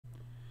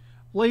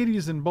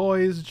Ladies and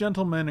boys,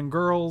 gentlemen and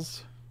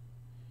girls,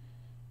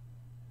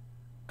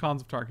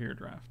 Cons of Tarkir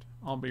draft.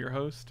 I'll be your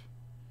host.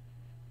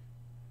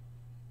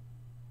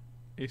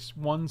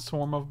 One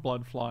swarm of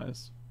blood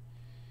flies.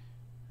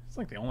 It's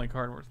like the only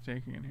card worth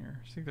taking in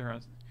here. I think there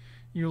has.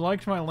 You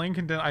liked my link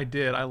and I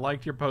did. I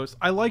liked your post.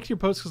 I liked your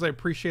post because I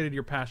appreciated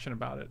your passion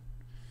about it.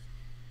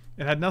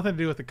 It had nothing to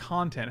do with the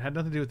content. It had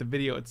nothing to do with the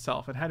video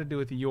itself. It had to do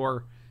with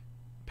your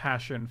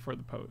passion for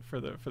the for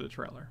the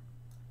trailer.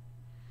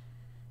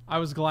 I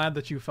was glad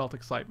that you felt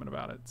excitement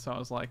about it. So I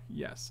was like,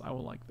 yes, I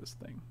will like this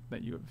thing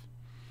that you have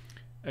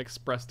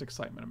expressed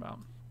excitement about.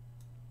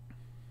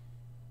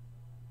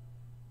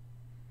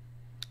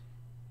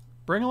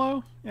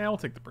 Bringalow? Yeah, we'll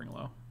take the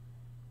Bringalow.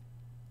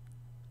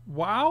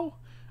 Wow,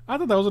 I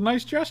thought that was a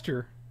nice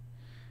gesture.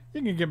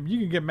 You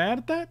can get mad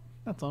at that?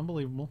 That's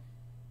unbelievable.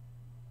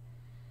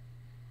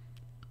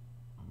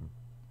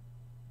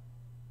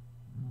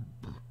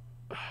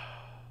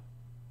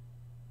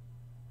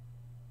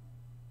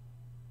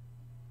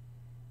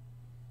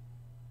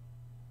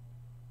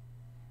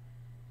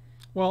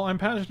 Well, I'm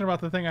passionate about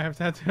the thing I have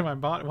tattooed on my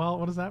body. Well,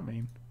 what does that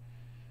mean?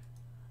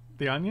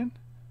 The onion?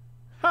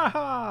 Ha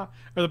ha!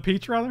 Or the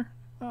peach, rather?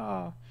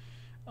 Ah.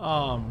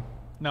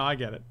 No, I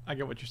get it. I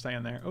get what you're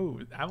saying there. Oh,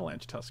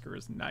 Avalanche Tusker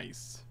is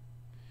nice.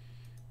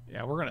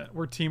 Yeah,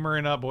 we're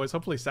teamering up, boys.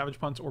 Hopefully Savage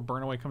Punch or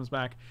Burnaway comes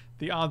back.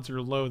 The odds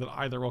are low that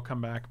either will come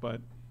back,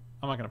 but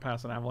I'm not gonna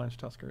pass an Avalanche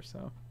Tusker,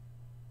 so.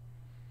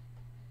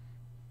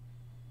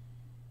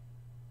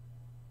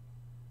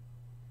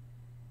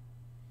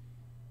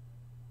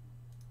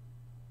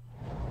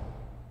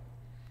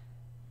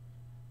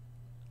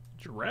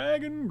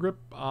 Dragon Grip.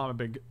 I'm a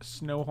big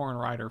Snowhorn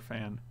Rider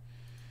fan.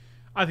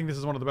 I think this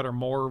is one of the better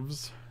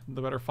morphs.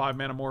 The better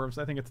 5-mana morphs.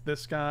 I think it's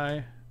this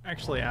guy.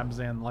 Actually,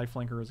 Abzan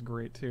Lifelinker is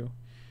great too.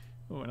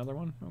 Oh, another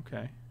one?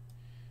 Okay.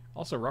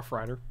 Also Rough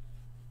Rider.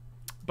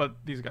 But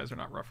these guys are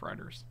not Rough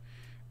Riders.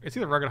 It's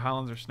either Rugged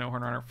Highlands or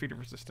Snowhorn Rider. Feat of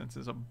Resistance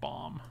is a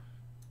bomb.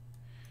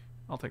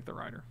 I'll take the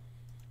Rider.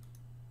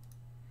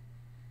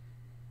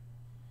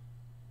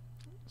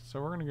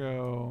 So we're going to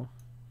go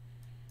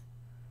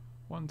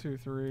 1, 2,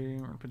 3. We're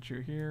going to put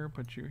you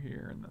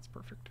here, and that's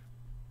perfect.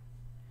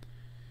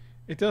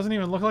 It doesn't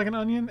even look like an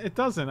onion. It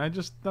doesn't.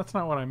 That's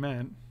not what I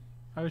meant.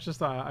 I was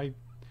just I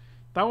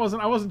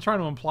wasn't trying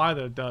to imply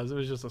that it does. It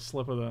was just a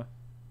slip of the.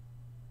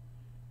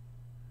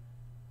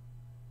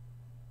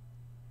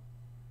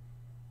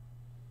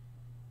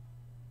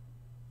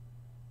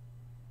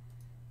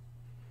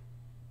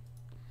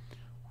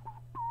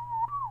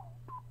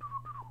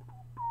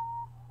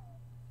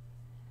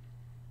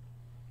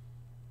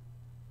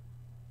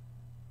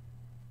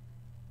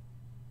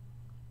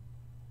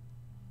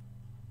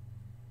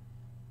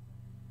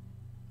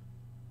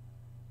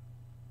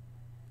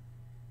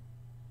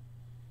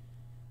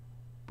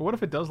 But what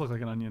if it does look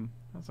like an onion?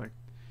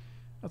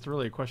 That's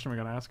really a question we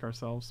gotta ask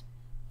ourselves.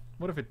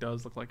 What if it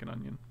does look like an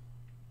onion?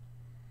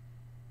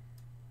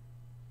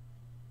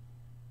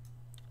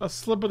 A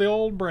slip of the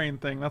old brain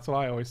thing, that's what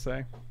I always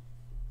say.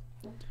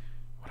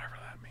 Whatever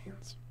that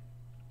means.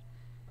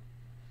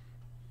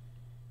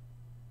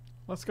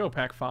 Let's go,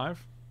 pack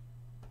 5.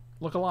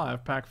 Look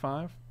alive, pack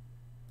 5.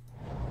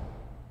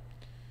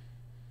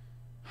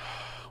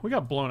 We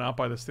got blown out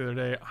by this the other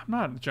day. I'm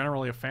not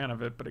generally a fan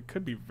of it, but it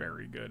could be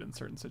very good in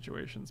certain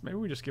situations. Maybe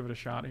we just give it a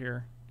shot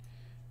here.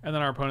 And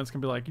then our opponents can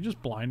be like, you just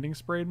blinding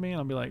sprayed me? And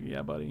I'll be like,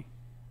 yeah, buddy.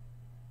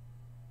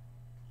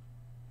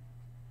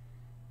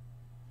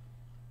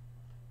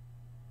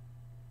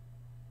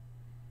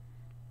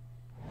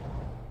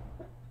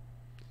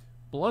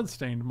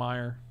 Bloodstained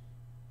Mire.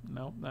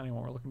 Nope, that ain't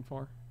what we're looking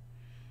for.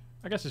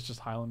 I guess it's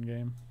just Highland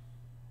game.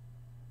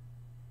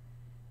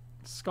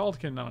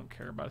 Scaldkin, I don't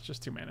care about. It's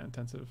just 2 mana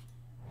intensive.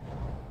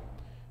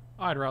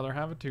 I'd rather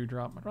have a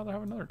 2-drop. I'd rather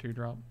have another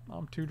 2-drop.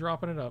 I'm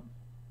 2-dropping it up.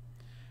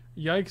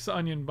 Yikes,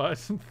 Onion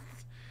Butt.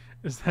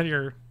 Is that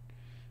your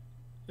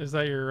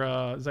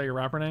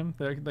rapper name?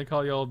 They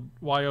call you old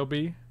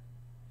YOB?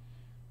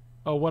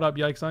 Oh, what up,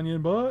 Yikes,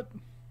 Onion Butt?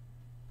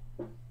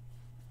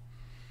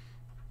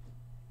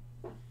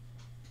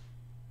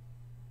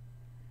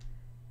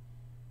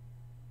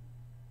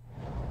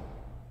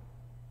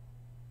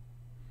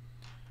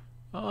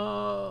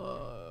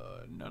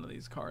 None of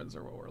these cards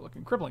are what we're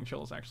looking. Crippling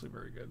Chill is actually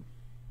very good,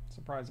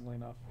 surprisingly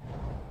enough.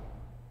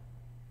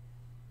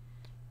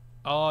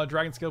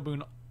 Dragon Scale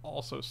Boon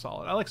also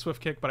solid. I like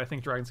Swift Kick, but I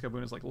think Dragon Scale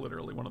Boon is like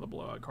literally one of the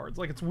blowout cards.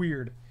 Like it's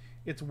weird.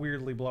 It's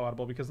weirdly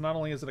blowoutable because not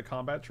only is it a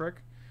combat trick,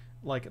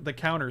 like the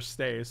counter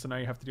stays, so now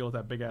you have to deal with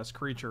that big ass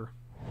creature.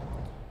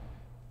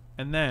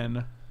 And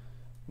then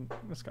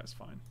this guy's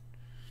fine.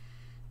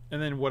 And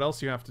then what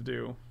else you have to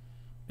do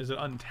is it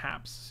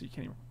untaps, so you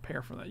can't even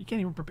prepare for that. You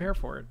can't even prepare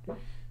for it.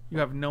 You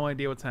have no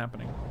idea what's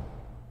happening.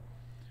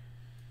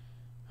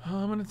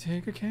 I'm gonna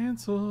take a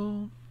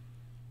cancel.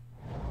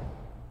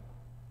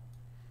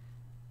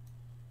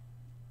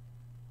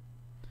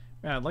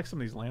 Man, I'd like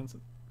some of these lands.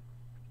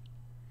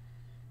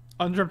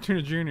 Undreamt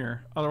Tuna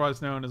Jr.,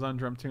 otherwise known as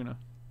Undreamt Tuna,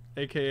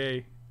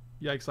 aka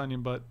Yikes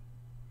Onion Butt.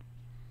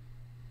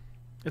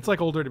 It's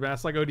like Old Dirty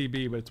Bastard. It's like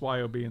ODB, but it's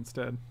YOB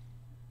instead.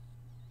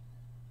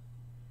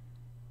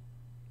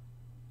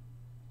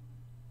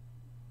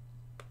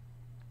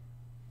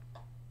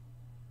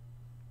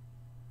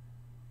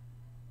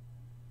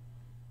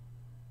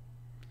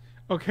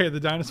 Okay, the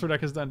dinosaur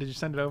deck is done. Did you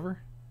send it over?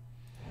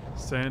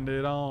 Send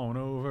it on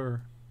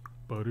over.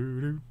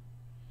 Ba-doo-doo.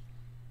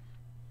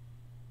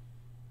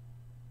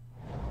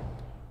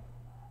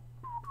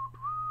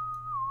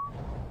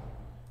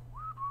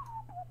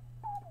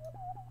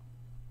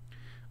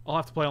 I'll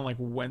have to play on like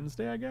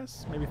Wednesday, I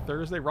guess. Maybe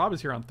Thursday. Rob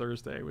is here on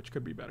Thursday, which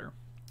could be better.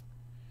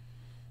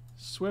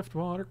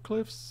 Swiftwater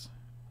Cliffs.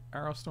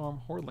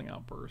 Arrowstorm. Hordling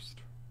Outburst.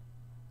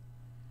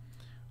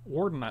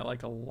 Warden I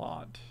like a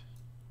lot.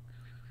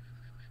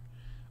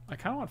 I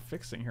kind of want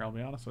fixing here, I'll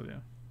be honest with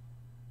you.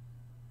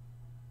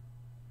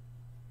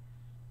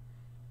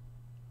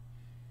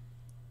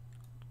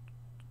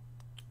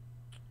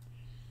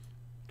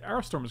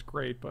 Arrowstorm is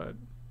great, but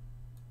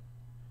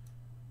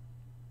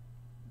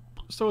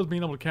so is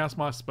being able to cast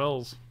my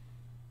spells.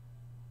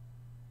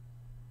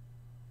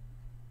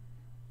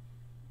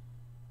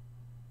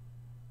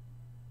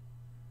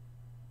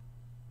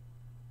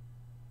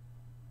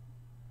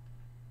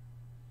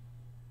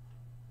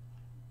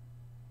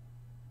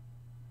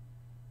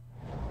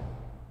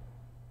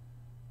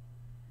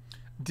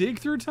 Dig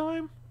through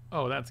time?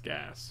 Oh, that's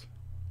gas.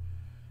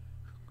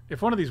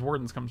 If one of these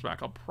wardens comes back,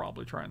 I'll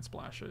probably try and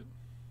splash it.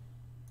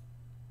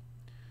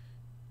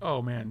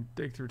 Oh man,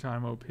 dig through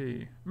time OP.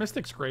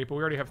 Mystic's great, but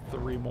we already have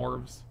 3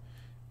 morphs.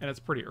 And it's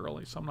pretty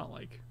early, so I'm not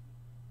like...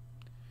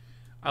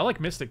 I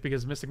like Mystic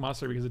because Mystic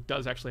Monster because it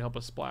does actually help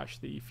us splash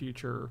the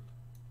future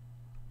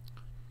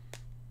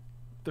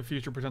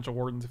potential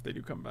wardens if they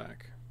do come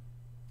back.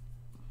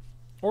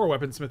 Or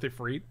Weaponsmith if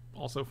Freet,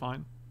 also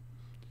fine.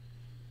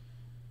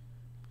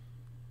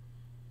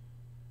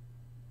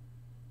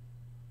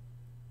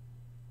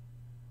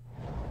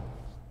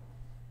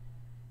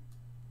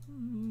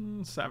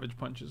 Savage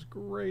Punch is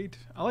great.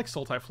 I like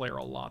Sultai Flare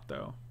a lot,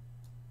 though.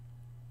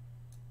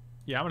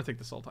 Yeah, I'm going to take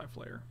the Sultai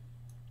Flare.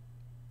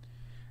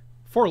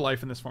 4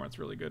 life in this format's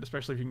really good,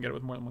 especially if you can get it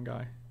with more than one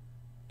guy.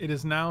 It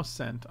is now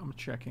sent. I'm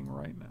checking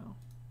right now.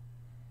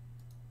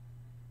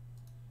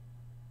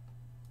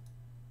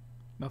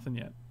 Nothing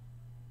yet.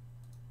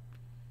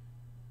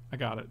 I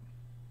got it.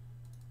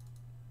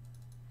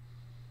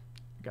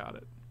 Got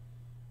it.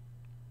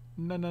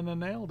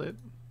 Nailed it.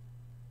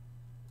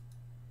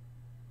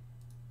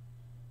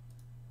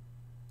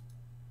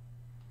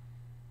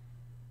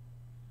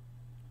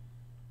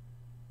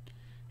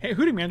 Hey,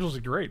 Hooting Mandrels is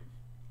great.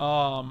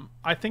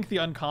 I think the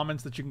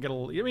uncommons that you can get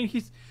I mean,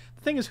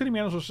 the thing is, Hooting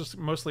Mandrels is just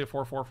mostly a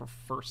 4/4 for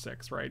first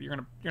 6, right? You're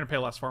gonna pay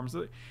less for him.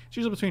 So it's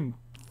usually between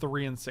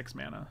 3 and 6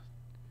 mana.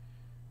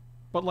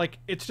 But like,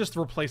 it's just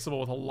replaceable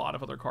with a lot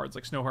of other cards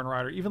like Snowhorn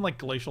Rider. Even like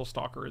Glacial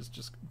Stalker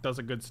does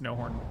a good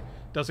Snowhorn,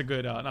 does a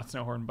good not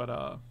Snowhorn, but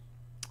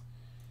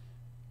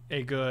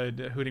a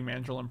good Hooting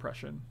Mandrel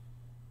impression.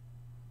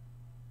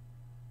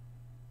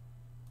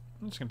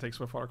 I'm just gonna take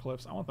Swiftwater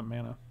Cliffs. I want the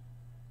mana.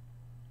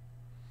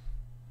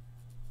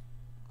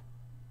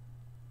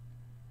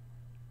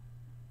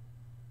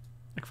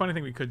 Like, funny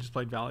thing, we could just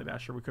play Valley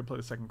Dasher. We could play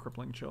the second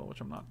Crippling Chill, which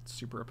I'm not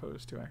super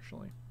opposed to,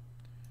 actually.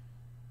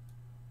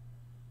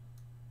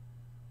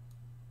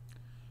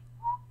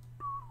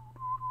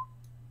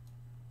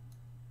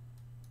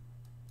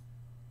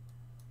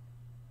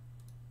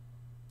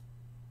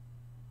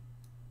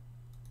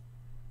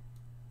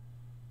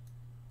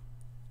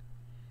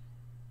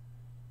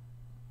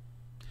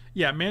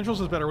 Yeah,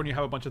 Mandrels is better when you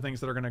have a bunch of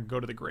things that are going to go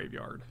to the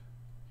graveyard.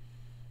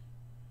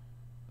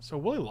 So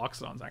Woolly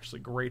Loxodon's actually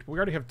great. But we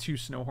already have 2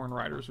 Snowhorn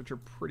Riders, which are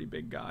pretty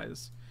big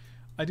guys.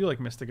 I do like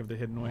Mystic of the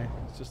Hidden Way.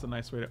 It's just a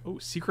nice way to... Oh,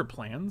 Secret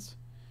Plans?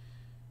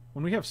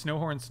 When we have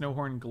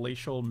Snowhorn,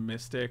 Glacial,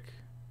 Mystic,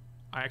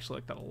 I actually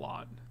like that a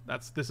lot.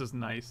 This is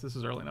nice. This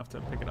is early enough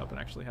to pick it up and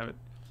actually have it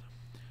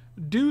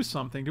do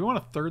something. Do we want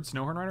a 3rd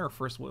Snowhorn Rider or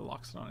first Woolly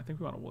Loxodon? I think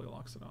we want a Woolly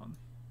Loxodon.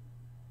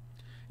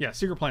 Yeah,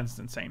 Secret Plans is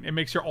insane. It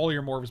makes all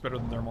your morphs better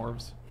than their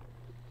morphs.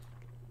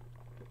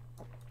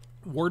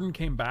 Warden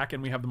came back,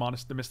 and we have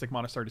the Mystic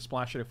Monastery to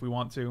splash it if we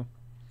want to.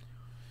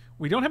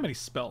 We don't have many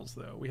spells,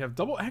 though. We have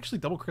double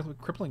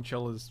Crippling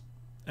Chill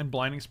and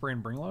Blinding Spray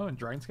and Bringlow and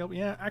Dragon Scalp.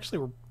 Yeah,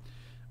 actually,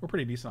 we're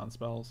pretty decent on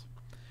spells.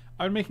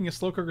 I'm making a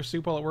slow cooker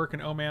soup while at work,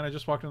 and oh man, I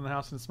just walked into the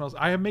house and it smells.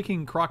 I am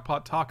making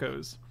crockpot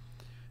tacos,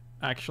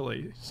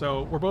 actually.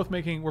 So we're both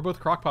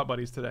crockpot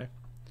buddies today.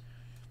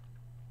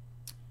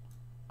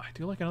 I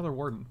do like another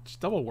Warden. Just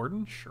double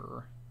Warden?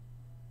 Sure.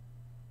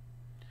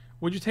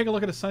 Would you take a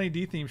look at a Sunny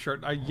D theme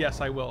shirt?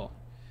 Yes, I will.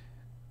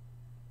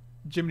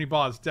 Jiminy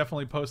Boz,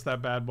 definitely post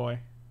that bad boy.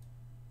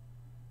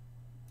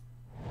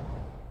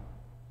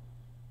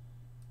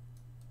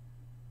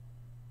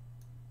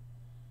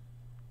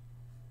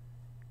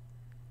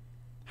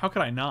 How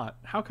could I not?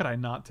 How could I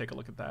not take a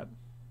look at that?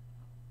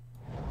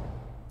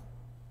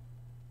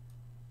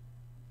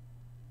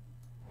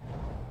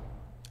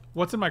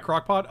 What's in my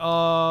crock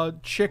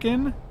pot?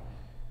 Chicken.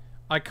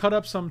 I cut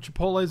up some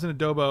chipotles and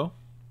adobo.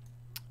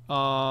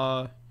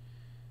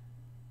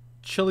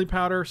 chili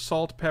powder,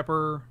 salt,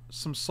 pepper,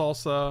 some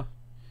salsa,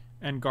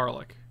 and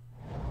garlic.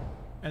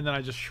 And then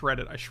I just shred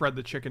it. I shred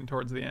the chicken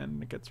towards the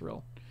end, and it's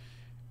real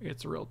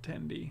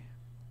tendy.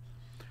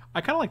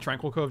 I kind of like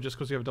Tranquil Cove just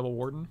because we have a double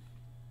warden.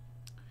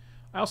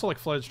 I also like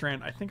Flooded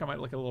Strand. I think I might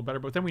like it a little better,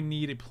 but then we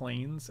need a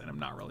plains, and I'm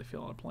not really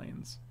feeling a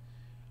plains.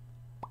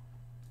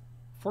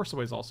 Force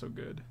Away is also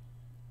good.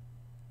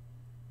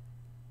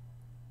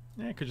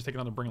 Yeah, I could just take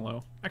another Bring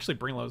Low. Actually,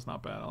 Bring Low is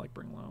not bad. I like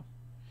Bring Low.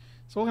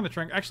 So we're going to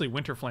try... Actually,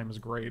 Winter Flame is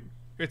great.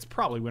 It's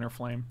probably Winter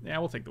Flame. Yeah,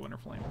 we'll take the Winter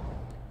Flame.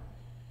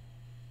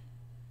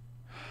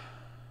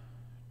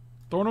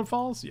 Thornwood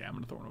Falls? Yeah, I'm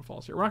going to Thornwood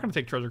Falls here. We're not going to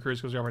take Treasure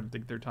Cruise because we already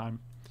take their time.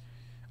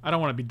 I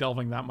don't want to be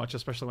delving that much,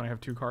 especially when I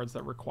have 2 cards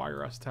that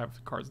require us to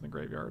have cards in the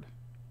graveyard.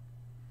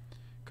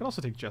 Could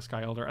also take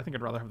Jeskai Elder. I think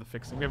I'd rather have the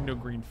fixing. We have no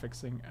green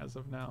fixing as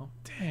of now.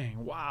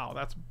 Dang, wow,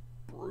 that's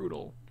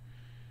brutal.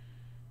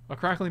 A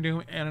Crackling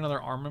Doom and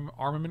another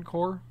Armament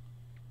Core?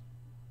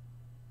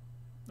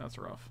 That's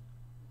rough.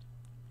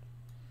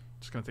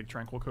 Just going to take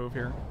Tranquil Cove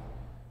here.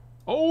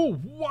 Oh,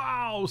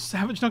 wow!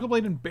 Savage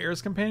Knuckleblade and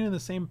Bear's Companion in the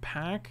same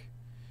pack?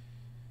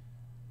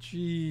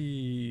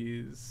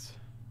 Jeez.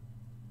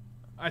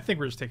 I think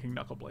we're just taking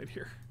Knuckleblade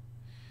here.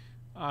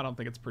 I don't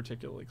think it's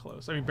particularly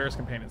close. I mean, Bear's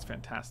Companion is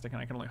fantastic,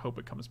 and I can only hope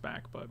it comes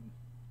back, but...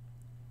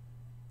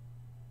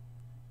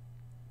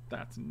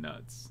 That's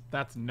nuts.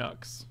 That's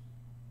nux.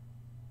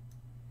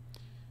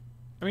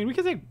 I mean, we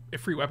could take a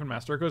free Weapon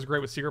Master. It goes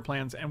great with Secret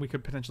Plans, and we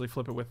could potentially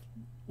flip it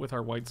with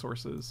our white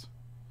sources.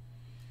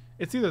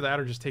 It's either that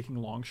or just taking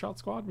Long Shot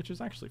Squad, which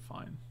is actually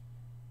fine.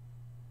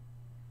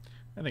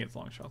 I think it's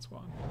Long Shot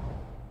Squad.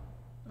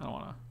 I don't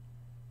want to...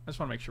 I just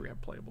want to make sure we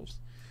have playables.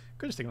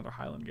 Could just take another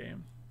Highland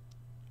game.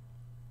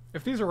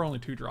 If these are only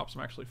 2 drops,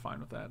 I'm actually fine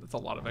with that. It's a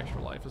lot of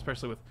extra life,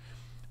 especially with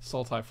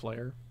Sultai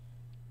Flare.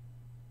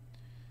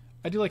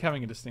 I do like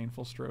having a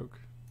Disdainful Stroke.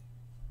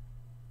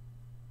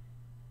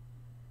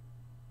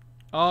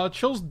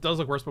 Chills does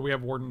look worse, but we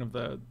have Warden of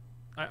the...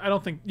 I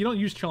don't think... You don't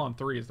use Chill on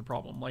 3 is the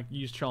problem. Like, you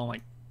use Chill on,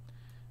 like,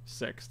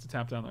 6 to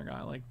tap down their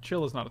guy. Like,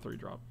 Chill is not a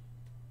 3-drop.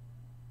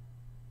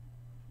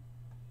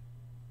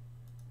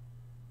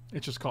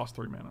 It just costs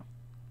 3 mana.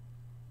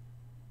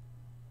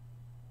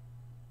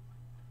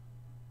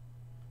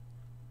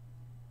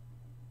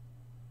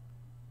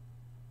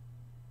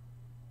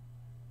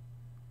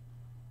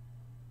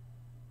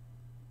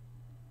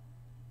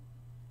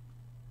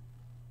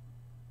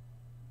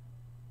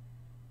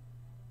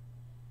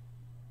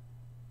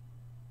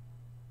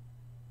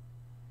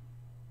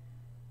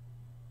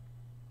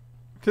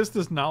 This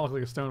does not look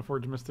like a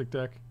Stoneforge Mystic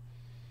deck.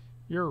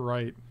 You're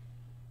right.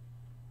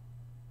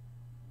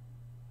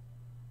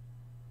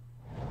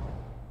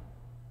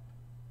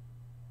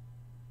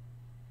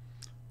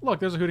 Look,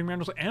 there's a Hooting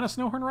Mandrels and a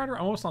Snowhorn Rider.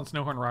 I'm almost on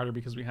Snowhorn Rider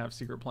because we have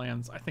Secret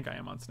Plans. I think I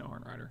am on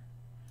Snowhorn Rider.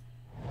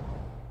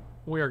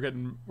 We're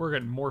getting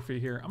Morphe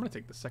here. I'm gonna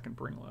take the second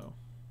Bring Low.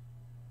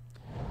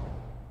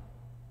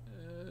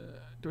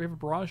 Do we have a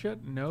Barrage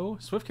yet? No.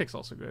 Swift Kick's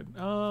also good.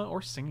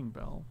 Or Singing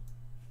Bell.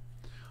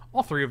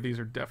 All 3 of these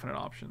are definite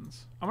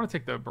options. I'm going to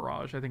take the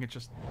Barrage. I think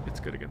it's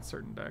good against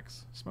certain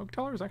decks. Smoke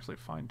Teller is actually a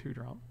fine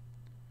 2-drop.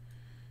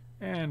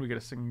 And we get a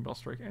Singing Bell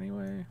Strike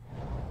anyway.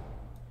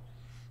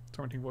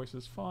 Tormenting Voice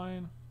is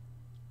fine.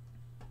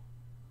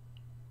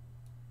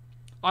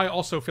 I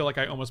also feel like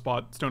I almost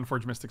bought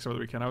Stoneforge Mystics over the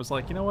weekend. I was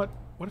like, you know what?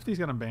 What if these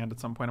get unbanned at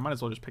some point? I might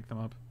as well just pick them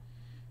up.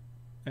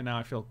 And now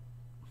I feel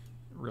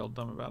real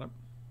dumb about it.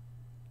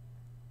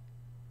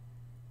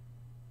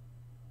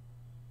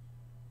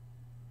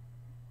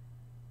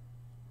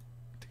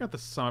 Got the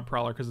Summit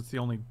Prowler because it's the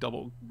only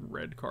double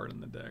red card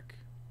in the deck.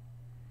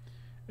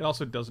 It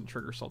also doesn't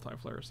trigger Sultai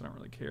Flare, so I don't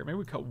really care. Maybe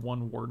we cut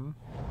 1 Warden.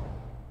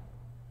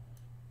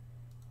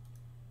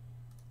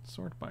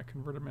 Sort by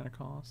converted mana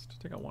cost.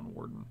 Take out 1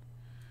 Warden.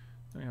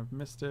 Then we have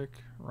Mystic,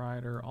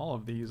 Rider. All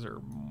of these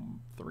are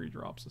 3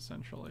 drops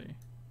essentially.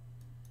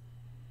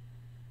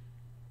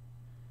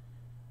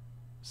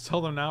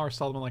 Sell them now or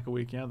sell them in like a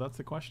week? Yeah, that's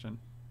the question.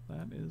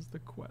 That is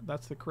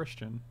that's the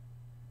Christian.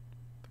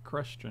 The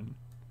Christian.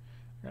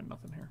 I got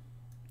nothing here.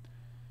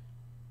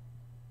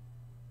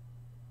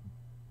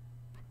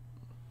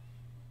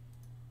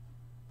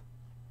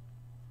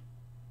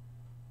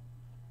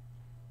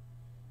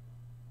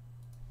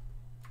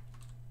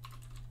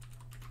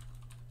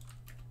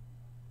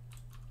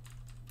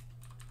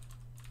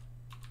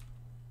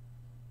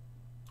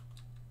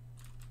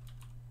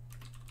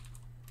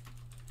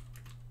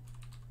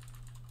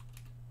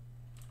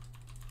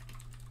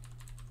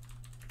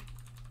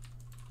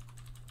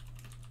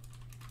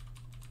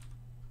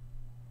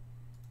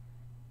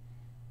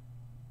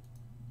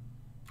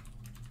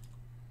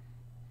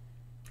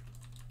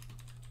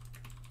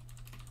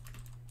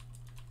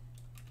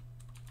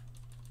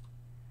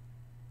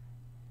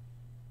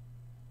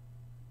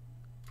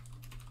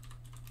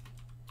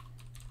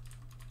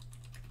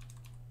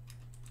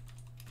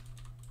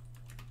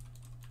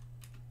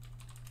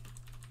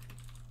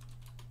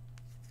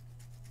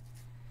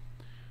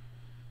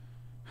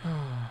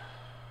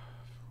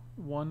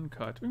 One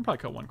cut. We can probably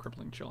cut 1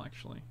 Crippling Chill,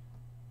 actually.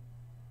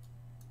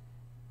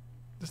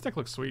 This deck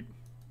looks sweet.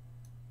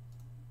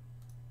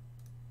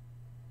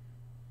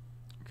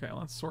 Okay,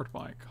 let's sort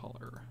by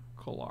color.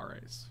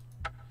 Colares.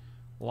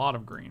 A lot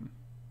of green.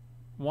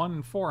 1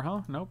 and 4,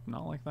 huh? Nope,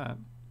 not like that.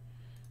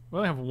 We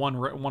only have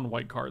one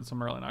white card, so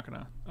I'm really not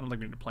gonna... I don't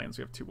think we need to play, so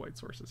we have 2 white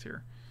sources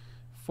here.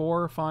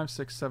 4, 5,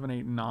 6, 7,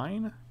 8,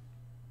 9. I'm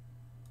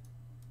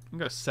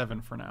gonna go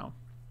 7 for now.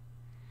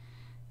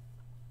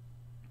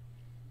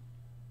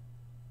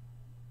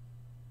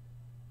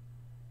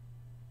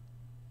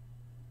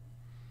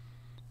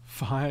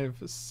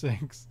 Five,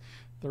 6,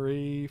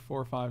 3,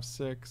 4, 5,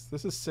 6.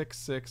 This is 6,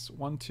 6.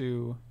 1,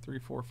 2, 3,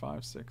 4,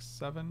 5, 6,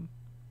 7.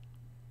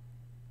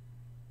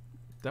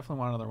 Definitely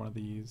want another one of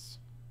these.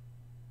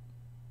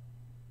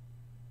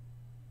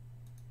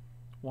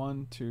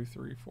 1, 2,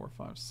 3, 4,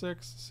 5,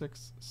 6,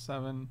 6,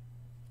 7,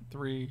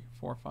 3,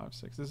 4, 5,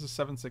 6. This is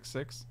 7, 6,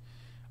 6.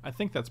 I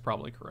think that's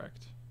probably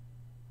correct.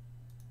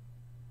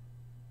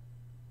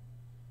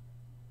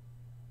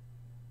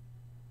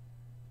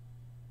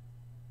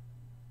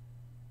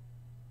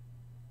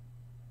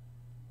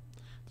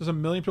 There's a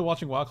million people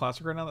watching WoW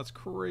Classic right now. That's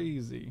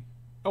crazy.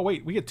 Oh,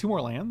 wait. We get 2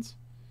 more lands?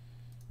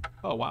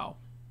 Oh, wow.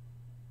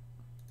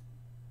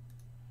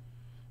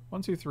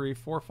 1, 2, 3,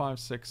 4, 5,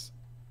 6,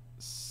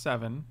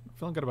 7. I'm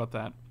feeling good about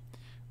that.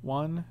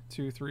 1,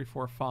 2, 3,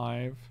 4,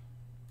 5.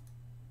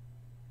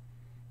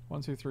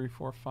 1, 2, 3,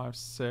 4, 5,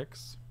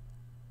 6.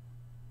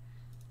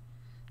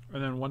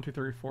 And then 1, 2,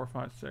 3, 4,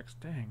 5, 6.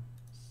 Dang.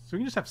 So we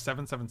can just have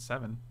 7, 7,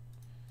 7.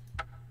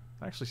 That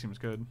actually seems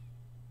good.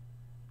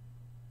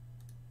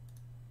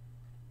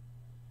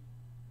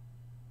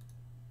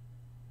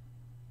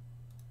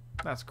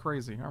 That's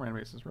crazy. Our mana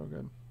base is real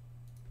good.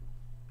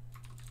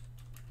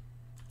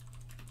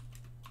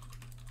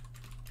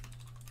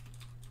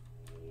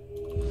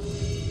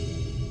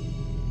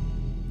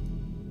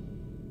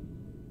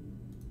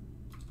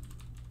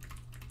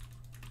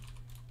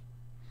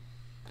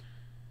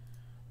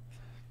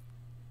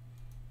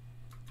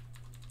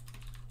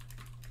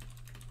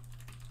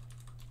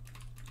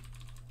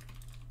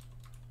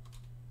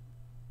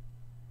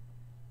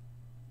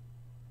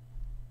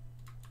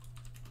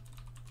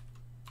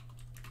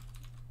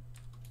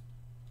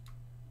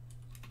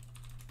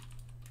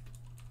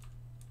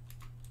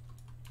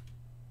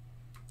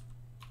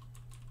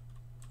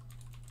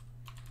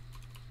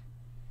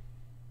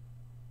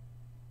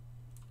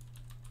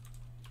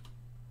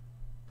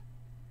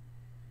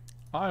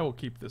 I will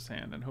keep this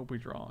hand and hope we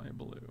draw a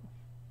blue.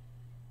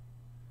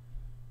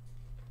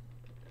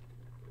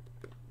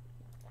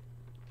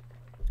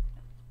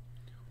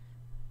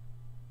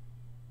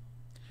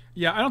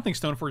 Yeah, I don't think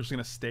Stoneforge is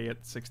going to stay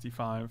at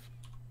 65.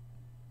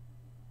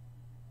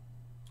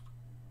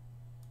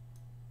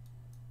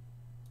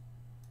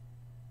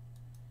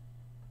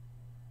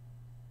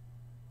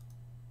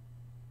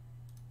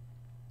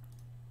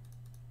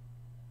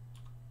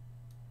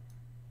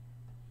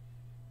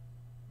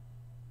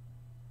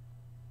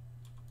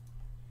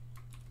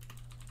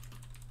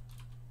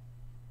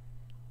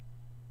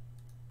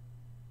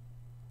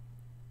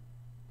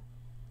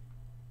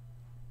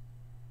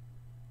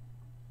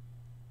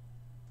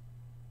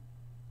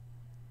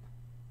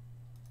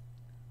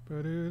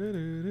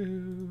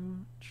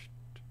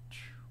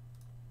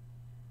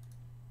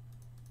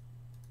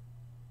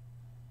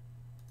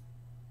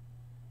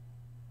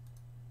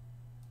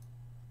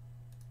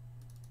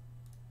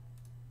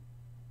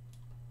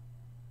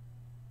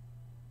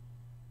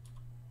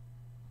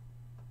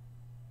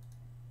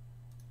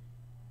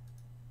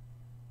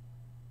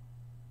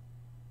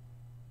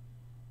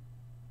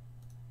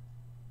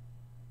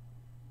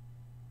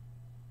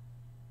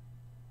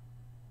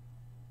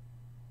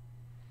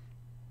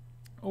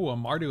 Oh, a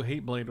Mardu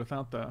hate blade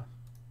without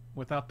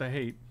the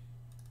hate.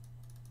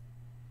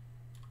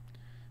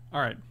 All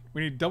right,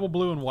 we need double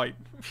blue and white.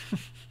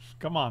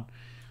 Come on,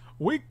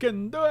 we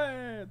can do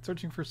it.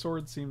 Searching for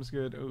swords seems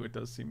good. Oh, it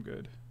does seem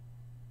good.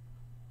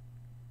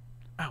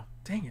 Ow,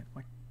 dang it!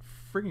 My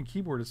friggin'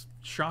 keyboard is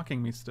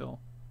shocking me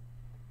still.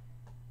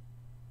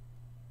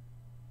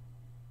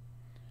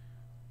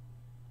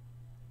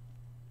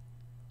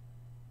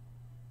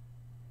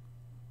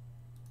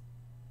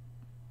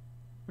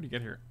 What do you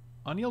get here?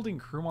 Unyielding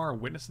Krumar,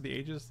 Witness of the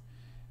Ages.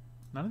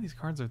 None of these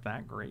cards are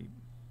that great.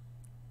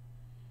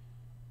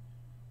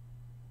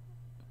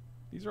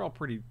 These are all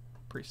pretty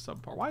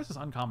subpar. Why is this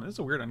uncommon? This is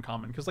a weird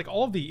uncommon because like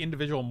all of the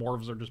individual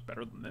morphs are just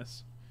better than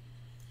this.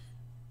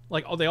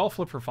 Like, oh, they all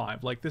flip for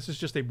 5. Like, this is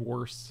just a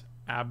worse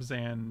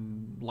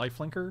Abzan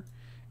Lifelinker.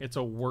 It's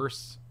a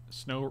worse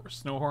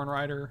Snowhorn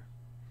Rider.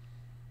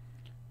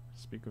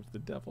 Speak of the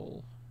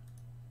devil.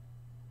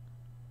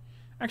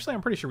 Actually,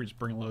 I'm pretty sure we just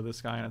bring low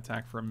this guy and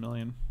attack for 1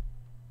 million.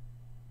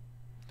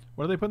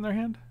 What do they put in their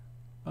hand?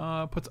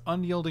 Puts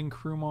Unyielding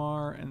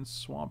Krumar and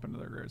Swamp into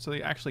their grid. So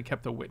they actually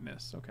kept a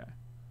Witness. Okay.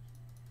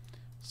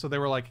 So they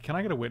were like, can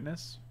I get a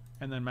Witness?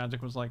 And then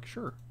Magic was like,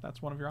 sure,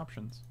 that's one of your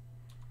options.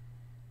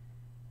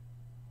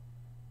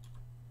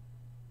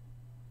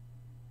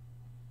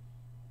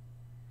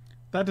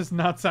 That does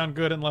not sound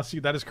good unless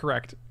you... That is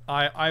correct.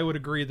 I would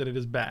agree that it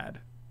is bad.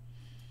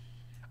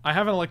 I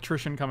have an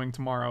electrician coming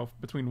tomorrow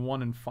between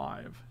 1 and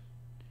 5.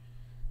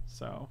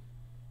 So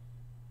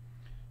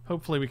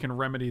hopefully we can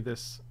remedy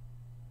this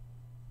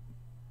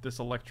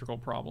electrical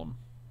problem.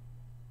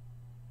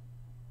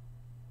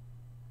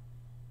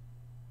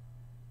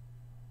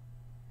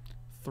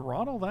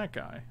 Throttle that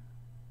guy.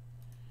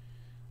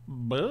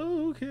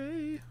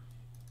 Okay.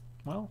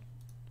 Well.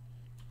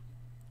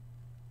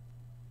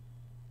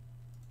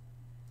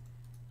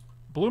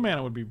 Blue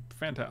mana would be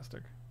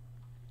fantastic.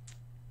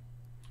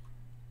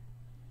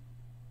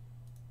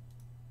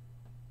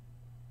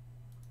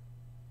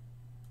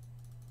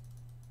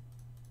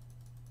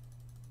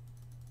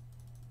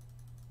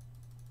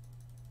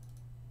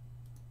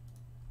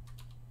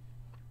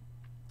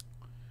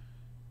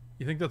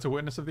 You think that's a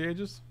Witness of the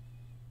Ages?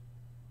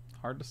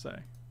 Hard to say.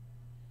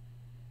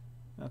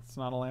 That's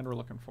not a land we're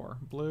looking for.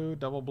 Blue,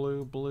 double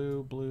blue,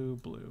 blue, blue,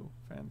 blue.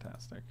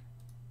 Fantastic.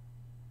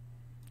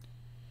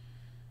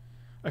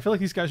 I feel like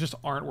these guys just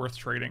aren't worth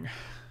trading.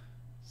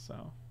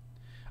 So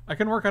I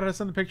can work out how to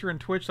send the picture in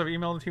Twitch, so I've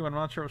emailed it to you. I'm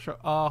not sure it'll show.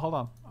 Hold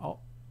on.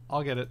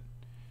 I'll get it.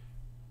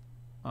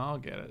 I'll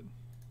get it.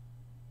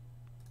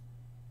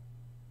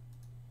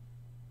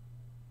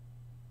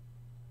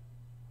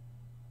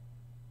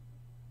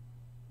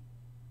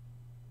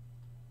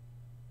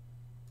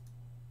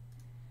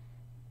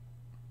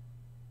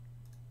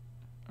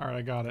 All right,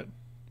 I got it.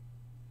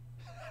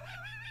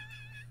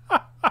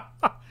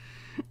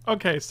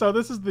 Okay, so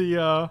this is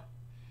the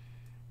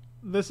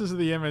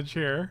image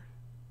here.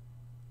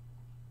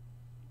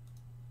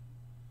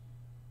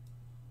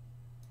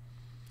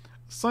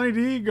 Sunny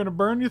D, gonna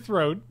burn your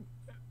throat.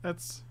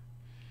 It's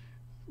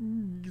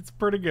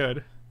pretty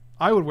good.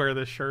 I would wear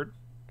this shirt.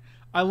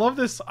 I love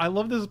this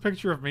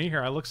picture of me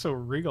here. I look so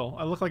regal.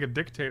 I look like a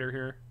dictator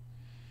here.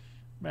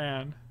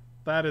 Man,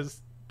 that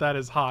is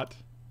hot.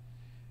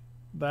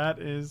 That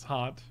is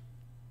hot.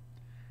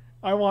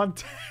 I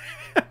want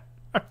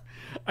 10.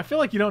 I feel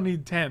like you don't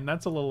need 10.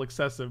 That's a little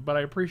excessive, but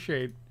I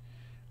appreciate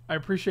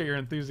your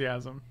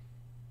enthusiasm.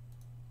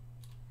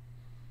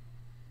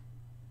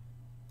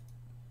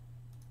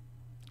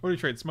 What do you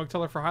trade? Smoke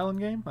Teller for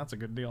Highland Game? That's a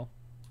good deal.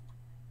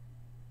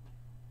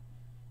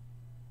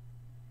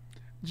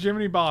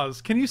 Jiminy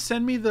Boz, can you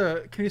send me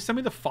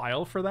the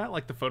file for that,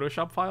 like the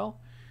Photoshop file,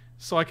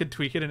 so I could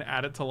tweak it and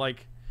add it to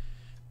like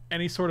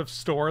any sort of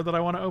store that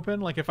I want to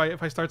open? Like if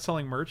I start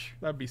selling merch,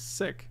 that'd be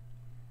sick.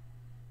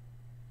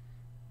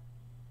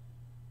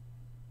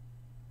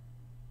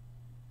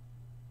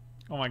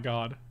 Oh my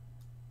god.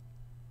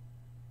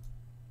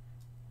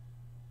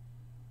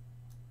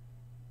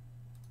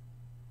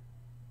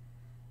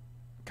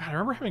 God,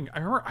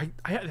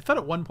 I thought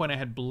at one point I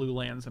had blue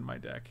lands in my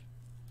deck.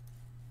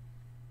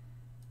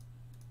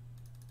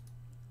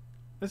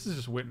 This is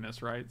just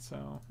Witness, right?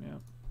 So, yeah.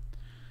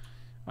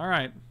 All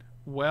right.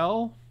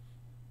 Well,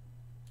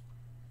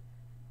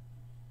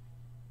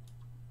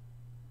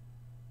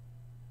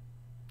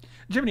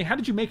 Jiminy, how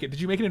did you make it? Did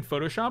you make it in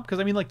Photoshop? Because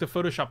I mean, like the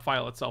Photoshop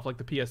file itself, like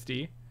the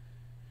PSD,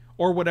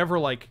 or whatever,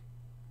 like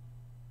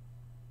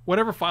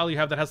whatever file you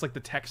have that has like the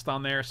text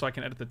on there, so I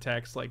can edit the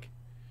text, like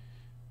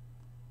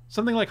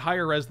something like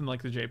higher res than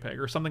like the JPEG,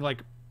 or something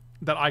like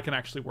that I can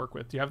actually work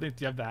with. Do you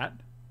have that?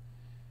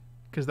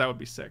 Because that would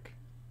be sick.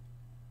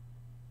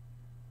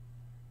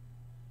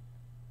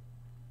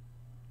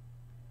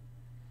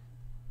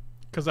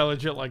 Because I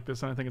legit like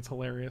this and I think it's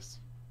hilarious.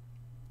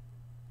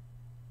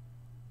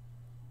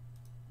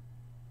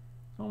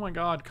 Oh my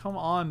god, come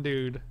on,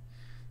 dude.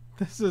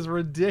 This is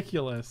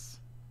ridiculous.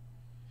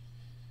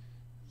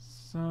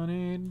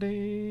 Sunny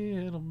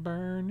day, it'll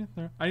burn you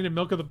through. I need a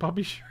Milk of the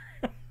Puppy shirt.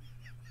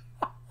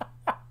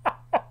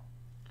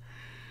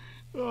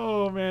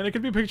 Oh man, it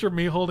could be a picture of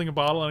me holding a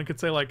bottle and it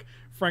could say like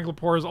Frank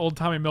Lepore's Old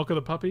Timey Milk of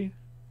the Puppy.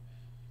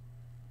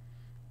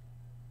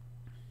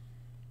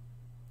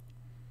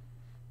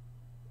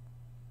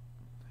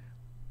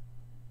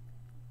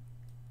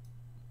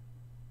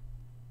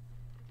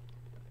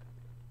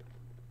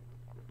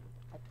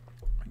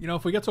 You know,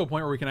 if we get to a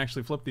point where we can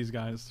actually flip these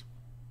guys.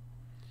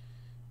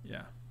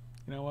 Yeah.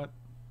 You know what?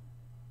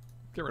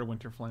 Get rid of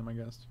Winter Flame, I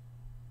guess.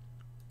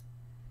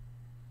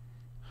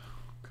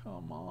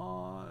 Come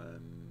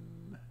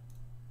on.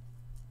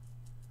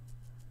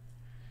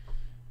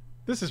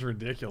 This is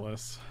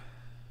ridiculous.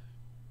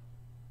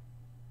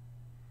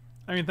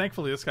 I mean,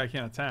 thankfully this guy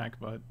can't attack,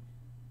 but...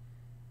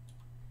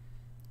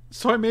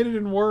 So I made it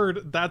in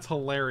Word. That's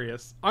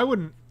hilarious. I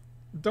wouldn't...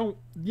 Don't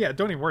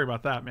even worry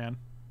about that, man.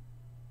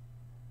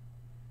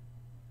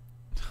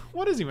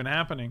 What is even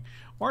happening?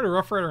 Why are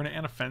Rough Rider and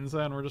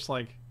Anafenza and we're just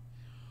like,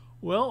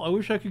 well, I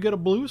wish I could get a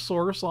blue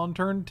source on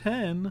turn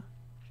 10.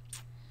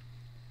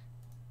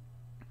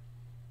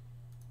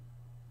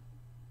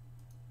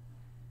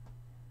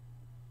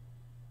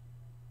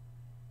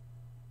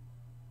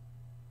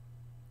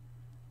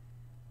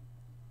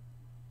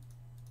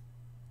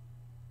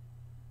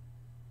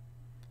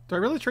 Do I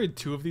really trade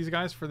 2 of these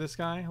guys for this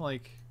guy?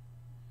 Like,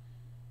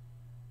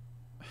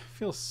 I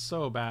feel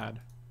so bad.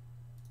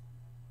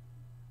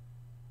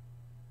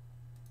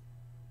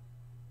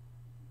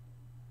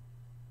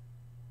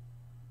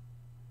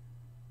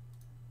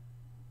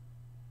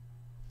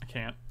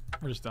 can't.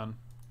 We're just done.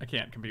 I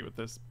can't compete with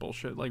this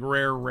bullshit. Like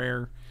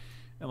rare,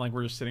 and like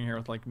we're just sitting here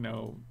with like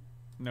no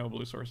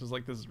blue sources.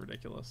 Like this is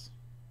ridiculous.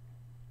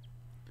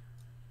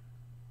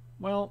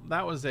 Well,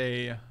 that was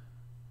a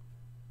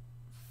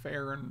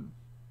fair and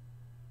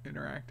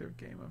interactive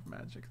game of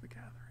Magic the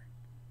Gathering.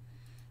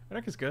 The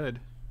deck is good.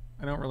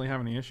 I don't really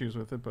have any issues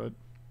with it, but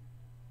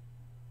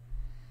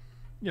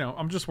you know,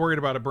 I'm just worried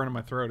about it burning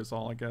my throat is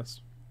all, I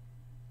guess.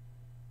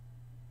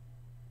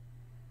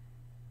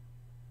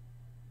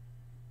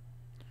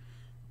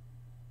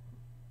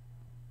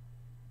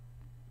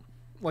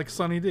 Like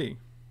Sunny D.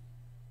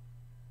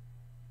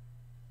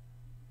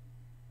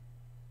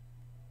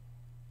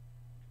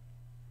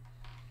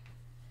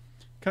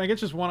 Can I get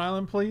just one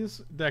island,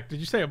 please? Deck, did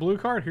you say a blue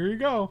card? Here you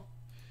go.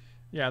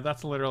 Yeah,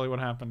 that's literally what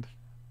happened.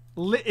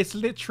 It's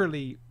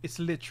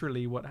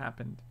literally what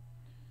happened.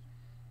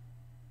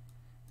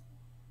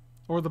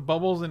 Or the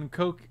bubbles in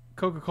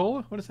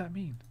Coca-Cola? What does that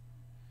mean?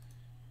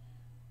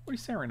 What are you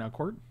saying right now,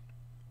 Court?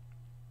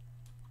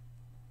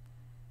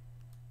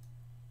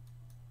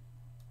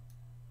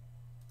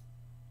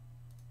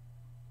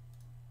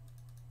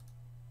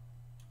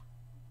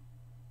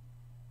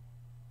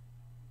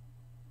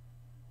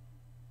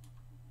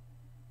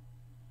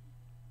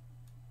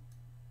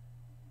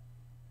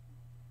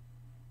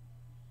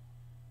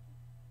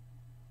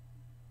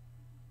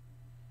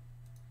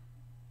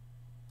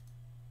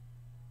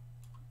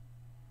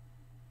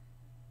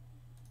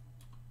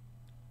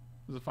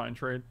 It was a fine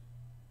trade.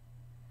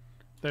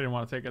 They didn't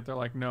want to take it. They're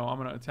like, no, I'm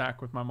going to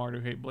attack with my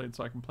Mardu Hate Blade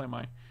so I can play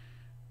my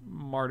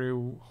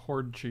Mardu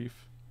Horde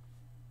Chief.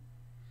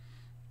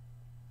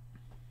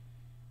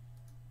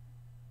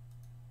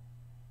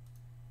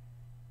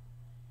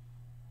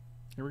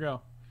 Here we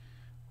go.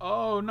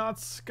 Oh, not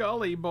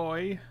Scully,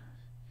 boy.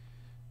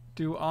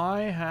 Do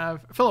I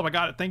have... Philip, I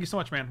got it. Thank you so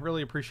much, man.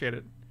 Really appreciate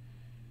it.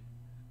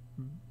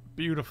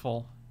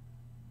 Beautiful.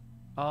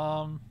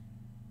 Yeah,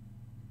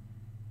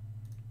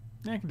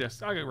 I can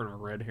just... I'll get rid of a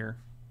red here.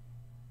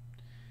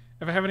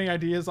 If I have any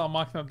ideas, I'll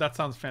mock them up. That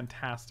sounds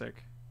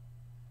fantastic.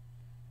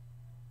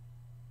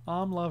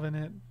 I'm loving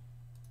it.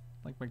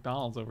 Like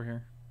McDonald's over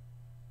here.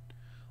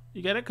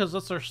 You get it? Because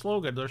that's their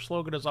slogan. Their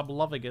slogan is "I'm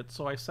loving it."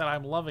 So I said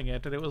I'm loving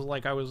it, and it was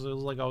like I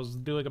was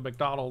doing a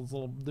McDonald's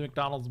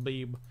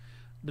beeb.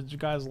 Did you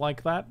guys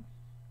like that?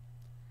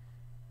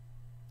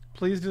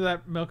 Please do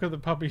that Milk of the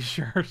Puppy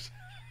shirt.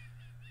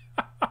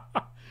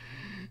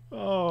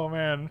 Oh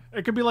man,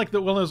 it could be like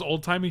one of those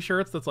old timey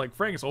shirts that's like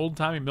Frank's old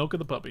timey Milk of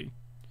the Puppy.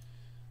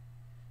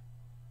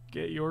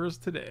 Get yours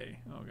today.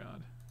 Oh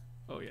god.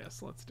 Oh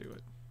yes, let's do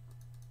it.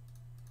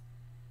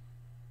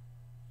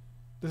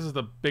 This is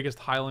the biggest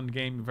Highland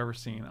game you've ever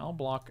seen. I'll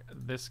block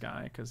this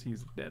guy because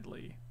he's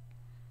deadly.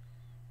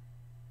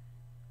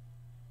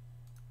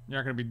 You're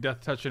not going to be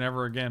death touching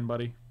ever again,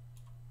 buddy.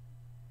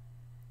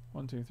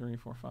 1, 2, 3,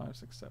 4, 5,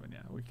 6, 7. Yeah,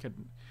 we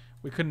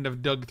couldn't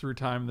have dug through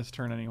time this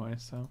turn anyway,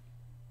 so.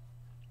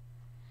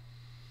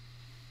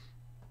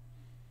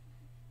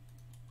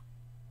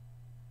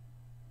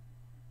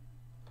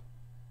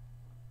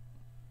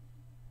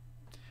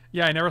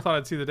 Yeah, I never thought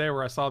I'd see the day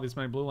where I saw these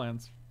many blue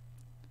lands.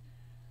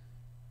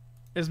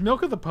 Is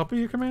Milk of the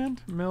Puppy a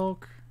command?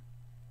 Milk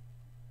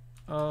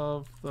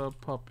of the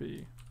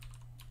Puppy.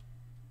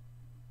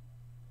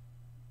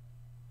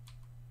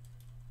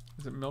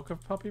 Is it Milk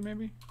of Puppy,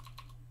 maybe?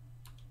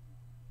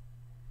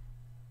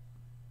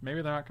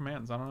 Maybe they're not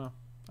commands. I don't know.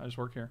 I just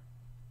work here.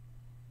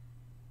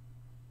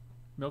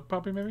 Milk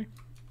Puppy, maybe?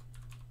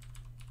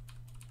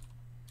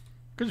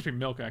 Could just be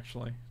Milk,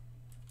 actually.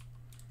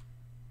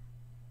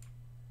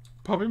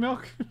 Puppy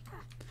Milk?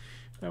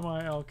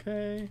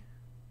 M-I-L-K.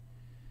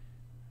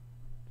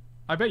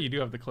 I bet you do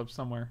have the clip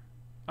somewhere.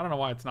 I don't know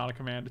why it's not a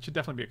command. It should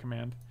definitely be a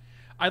command.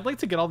 I'd like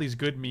to get all these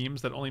good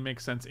memes that only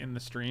make sense in the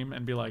stream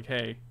and be like,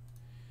 hey,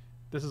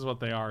 this is what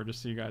they are,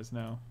 just so you guys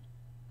know.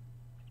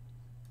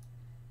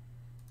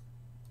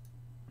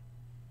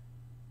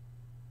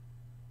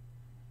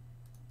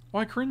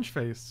 Why cringe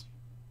face?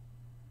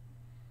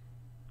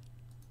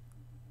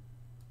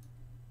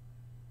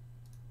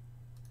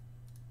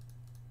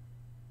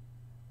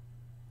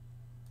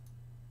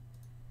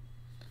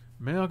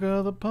 Milk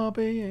of the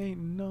puppy ain't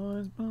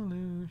noise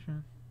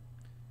pollution.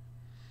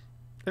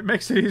 It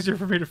makes it easier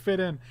for me to fit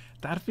in.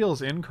 That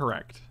feels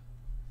incorrect.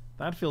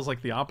 That feels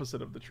like the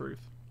opposite of the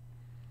truth.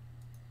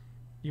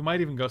 You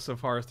might even go so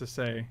far as to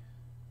say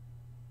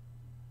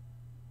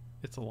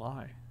it's a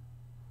lie.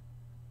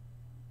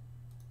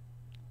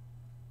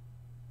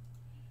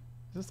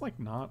 Is this like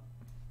not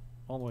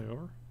all the way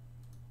over?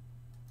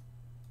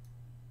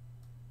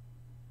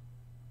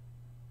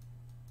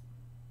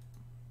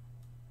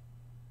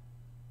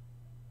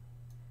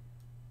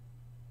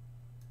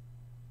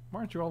 Why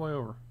aren't you all the way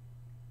over?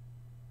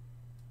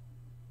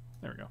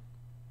 There we go.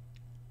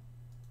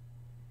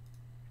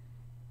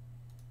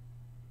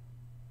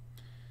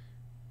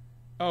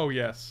 Oh,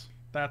 yes.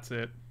 That's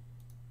it.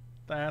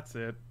 That's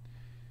it.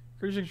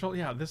 Cruise control.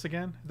 Yeah, this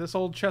again? This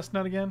old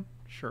chestnut again?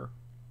 Sure.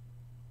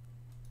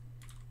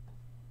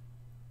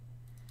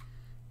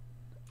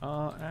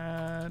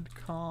 Add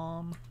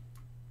com.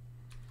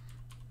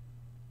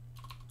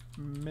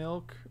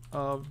 Milk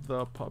of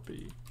the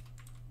puppy.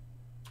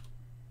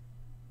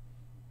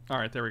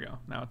 Alright, there we go.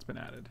 Now it's been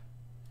added.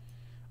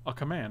 A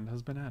command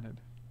has been added.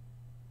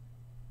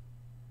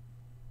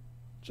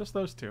 Just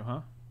those two,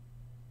 huh?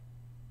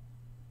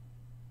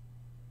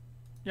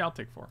 Yeah, I'll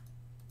take 4.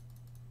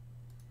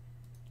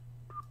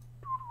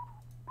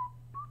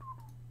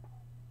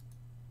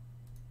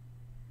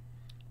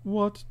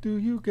 What do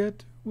you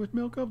get with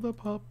milk of the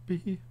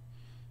puppy?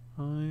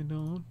 I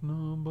don't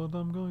know, but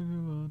I'm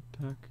going to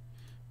attack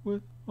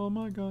with all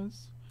my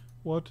guys.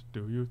 What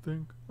do you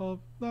think of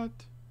that?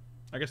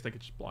 I guess they could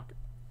just block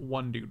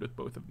one dude with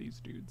both of these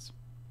dudes.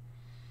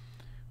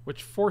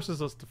 Which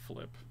forces us to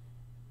flip.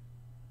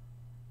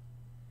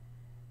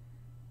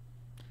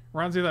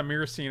 Reminds me of that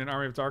mirror scene in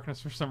Army of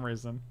Darkness for some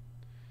reason.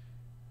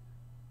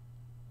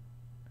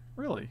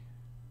 Really?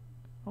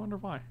 I wonder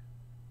why.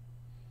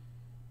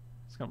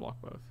 It's gonna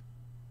block both.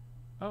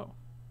 Oh.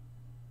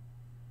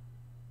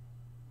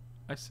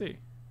 I see.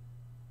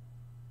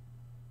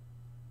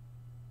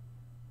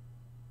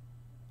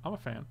 I'm a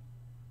fan.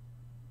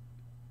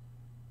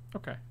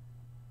 Okay.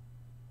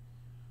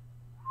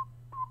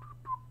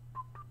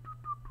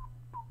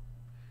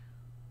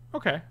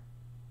 Okay.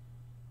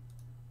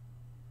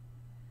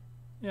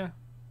 Yeah.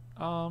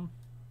 I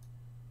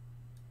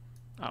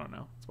don't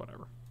know. It's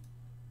whatever.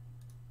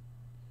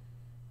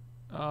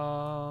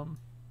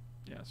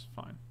 Yes,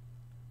 fine.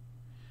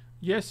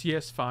 Yes,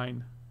 yes,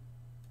 fine.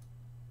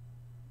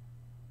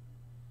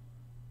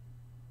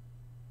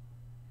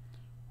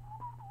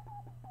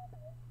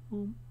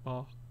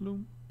 Oompa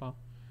loompa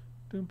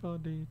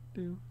doompa dee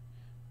doo.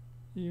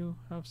 You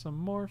have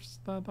some morphs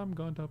that I'm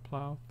going to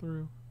plow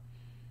through.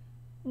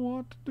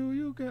 What do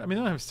you get? I mean, they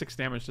only have 6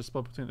 damage to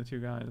split between the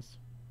two guys.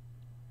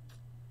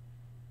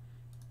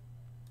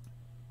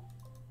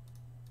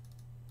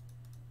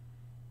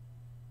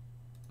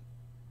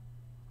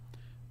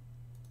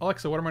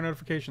 Alexa, what are my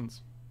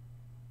notifications?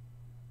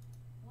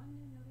 One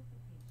new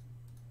notification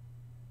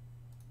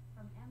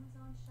from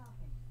Amazon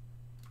Shopping.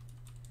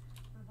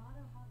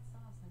 Bravado hot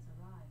sauce has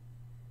arrived.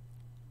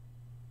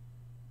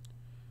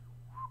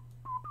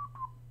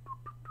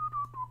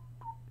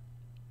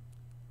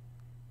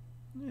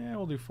 Yeah,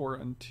 we'll do 4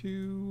 and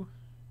 2.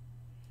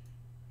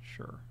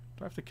 Sure.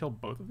 Do I have to kill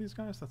both of these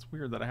guys? That's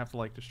weird that I have to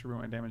like distribute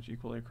my damage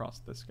equally across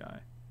this guy.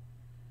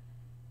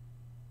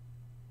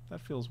 That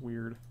feels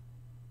weird.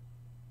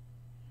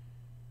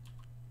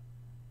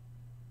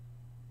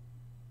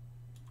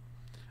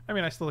 I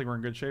mean, I still think we're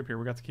in good shape here.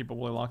 We got to keep a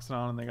Woolly Loxodon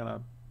on, and they got a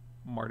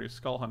Mardu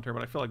Skull Hunter,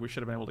 but I feel like we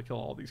should have been able to kill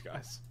all these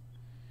guys.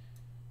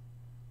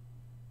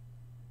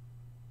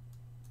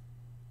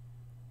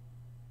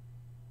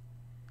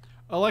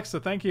 Alexa,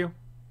 thank you.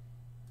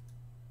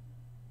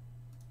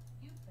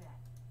 You bet.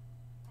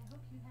 I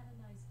hope you had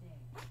a nice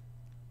day.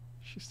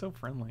 She's so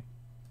friendly.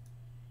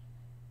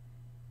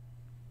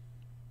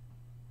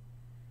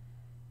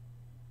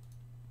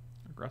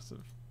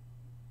 Aggressive.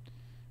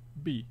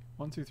 B.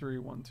 1, 2, 3,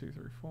 1, 2,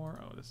 3, 4.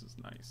 Oh, this is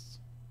nice.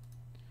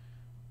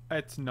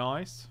 It's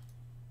nice.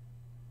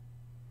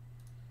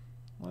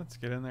 Let's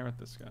get in there with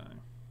this guy.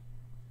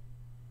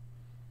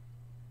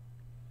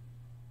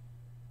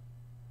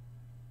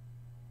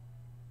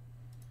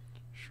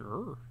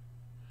 Sure.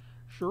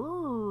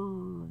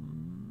 Sure.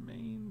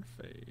 Main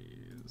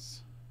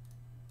phase.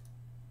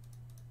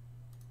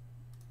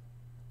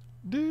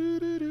 Do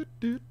do do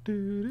do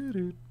do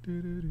do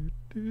do do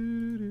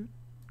do do.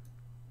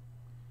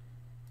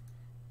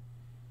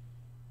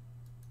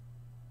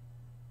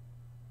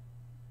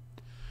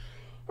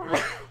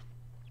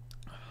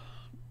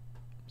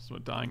 This is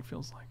what dying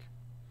feels like.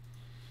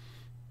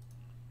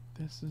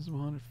 This is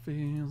what it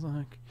feels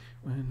like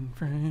when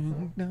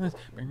Frank dies.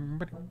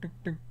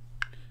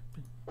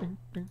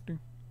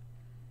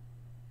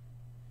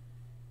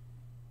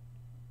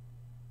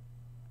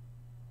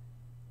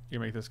 You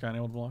make this guy an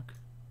old block.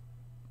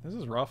 This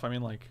is rough. I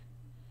mean, like,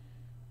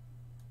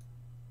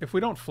 if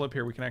we don't flip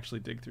here, we can actually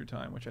dig through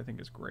time, which I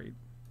think is great.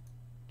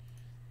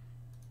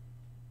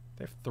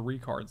 They have 3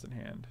 cards in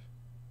hand.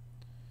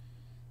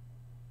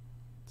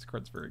 This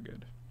card's very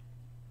good.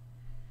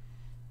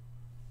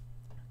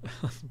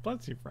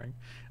 Bless you, Frank.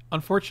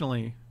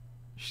 Unfortunately,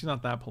 she's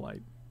not that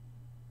polite.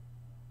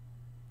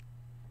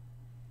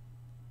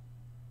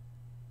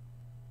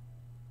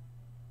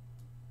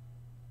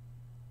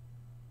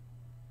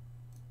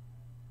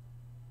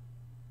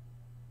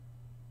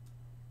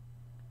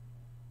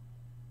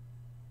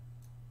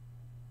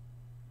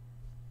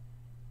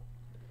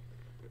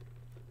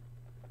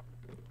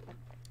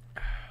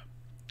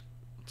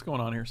 What's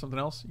going on here? Something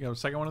else? You got a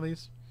second one of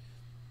these?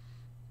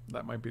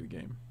 That might be the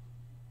game.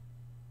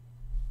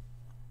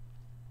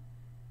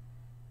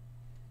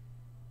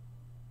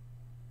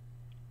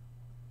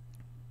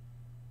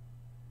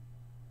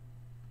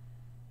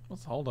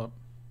 Let's hold up.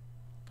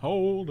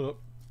 Hold up.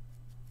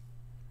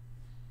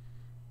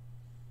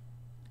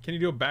 Can you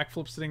do a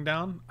backflip sitting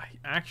down?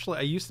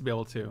 I used to be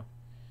able to.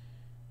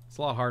 It's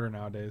a lot harder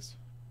nowadays.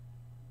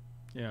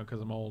 You know, because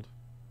I'm old.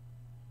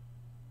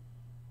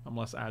 I'm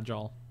less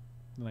agile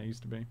than I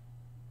used to be.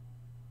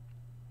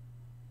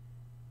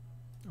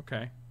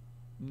 Okay.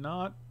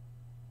 Not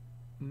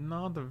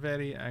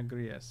very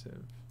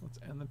aggressive. Let's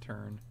end the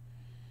turn.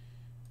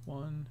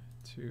 1,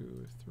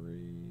 2, 3.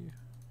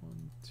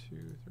 1, 2,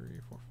 3,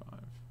 4, 5.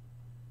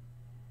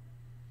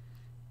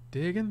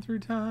 Digging through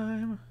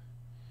time.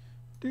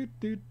 Doot,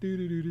 doot, doot,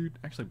 doot, doot, doot.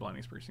 Actually,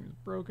 Blinding Spree seems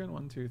broken.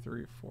 1, 2,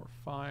 3, 4,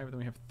 5. Then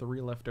we have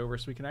 3 left over,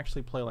 so we can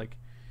actually play like.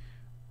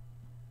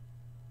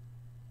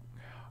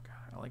 Oh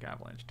god, I like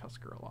Avalanche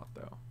Tusker a lot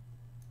though.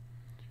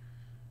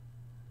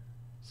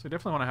 So we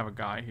definitely want to have a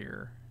guy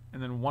here.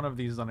 And then one of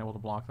these is unable to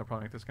block. They'll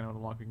probably make this guy able to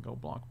block. We can go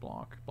block,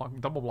 block. Block,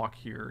 double block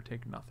here,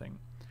 take nothing.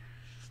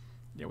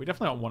 Yeah, we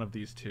definitely want one of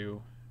these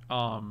two.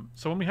 So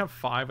when we have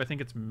 5, I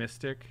think it's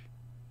Mystic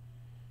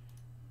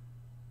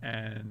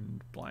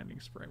and Blinding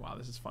Spray. Wow,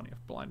 this is funny if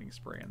Blinding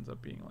Spray ends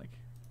up being like...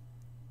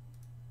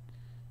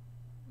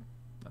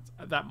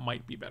 that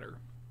might be better.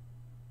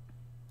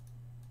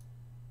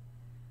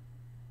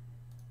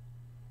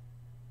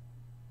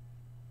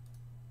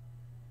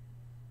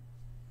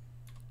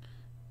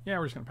 Yeah,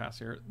 we're just gonna pass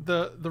here.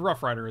 The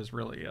Rough Rider is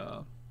really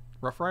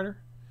Rough Rider?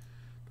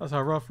 That's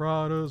how Rough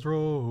Riders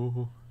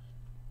roll.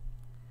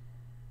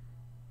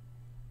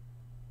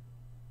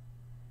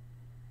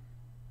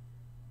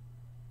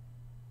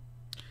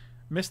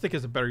 Mystic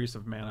is a better use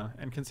of mana,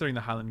 and considering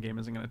the Highland game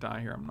isn't gonna die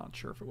here, I'm not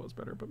sure if it was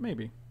better, but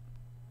maybe.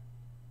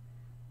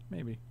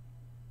 Maybe.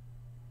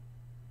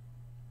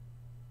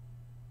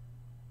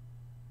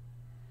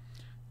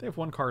 They have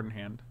 1 card in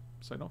hand,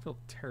 so I don't feel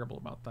terrible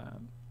about that.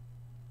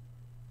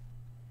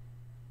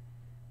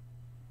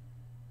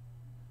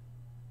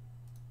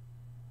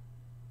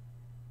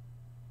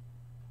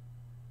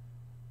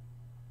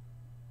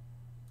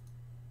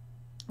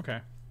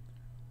 Okay.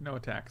 No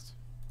attacks.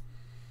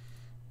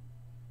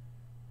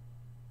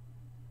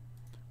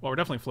 Well, we're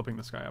definitely flipping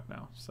this guy up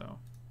now, so...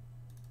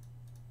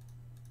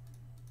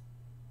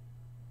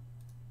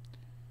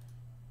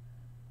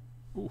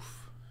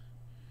 Oof.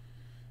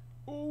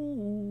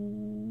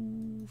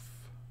 Oof.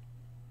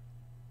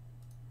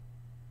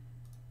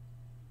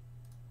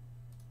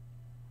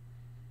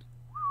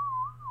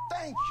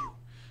 Thank you.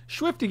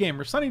 Swifty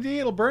Gamer, Sunny D,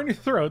 it'll burn your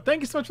throat.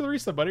 Thank you so much for the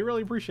reset, buddy.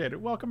 Really appreciate it.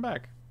 Welcome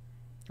back.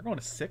 They're going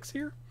to 6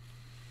 here?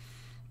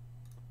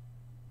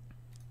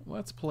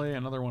 Let's play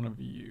another one of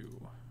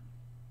you.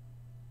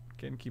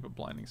 Can keep a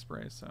Blinding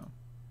Spray, so...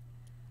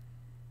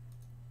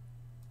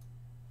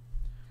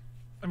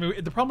 I mean,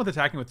 the problem with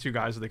attacking with 2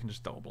 guys is they can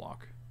just double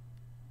block.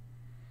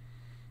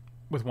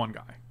 With 1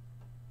 guy.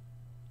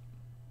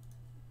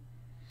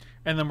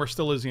 And then we're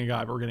still losing a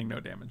guy, but we're getting no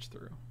damage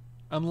through.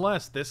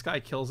 Unless this guy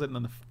kills it and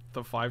then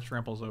the 5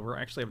 tramples over.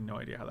 I actually have no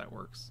idea how that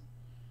works.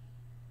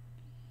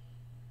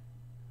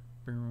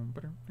 I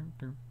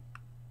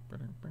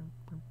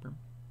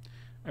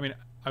mean,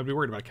 I'd be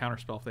worried about a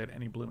counterspell if they had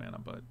any blue mana,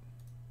 but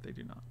they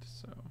do not,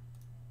 so...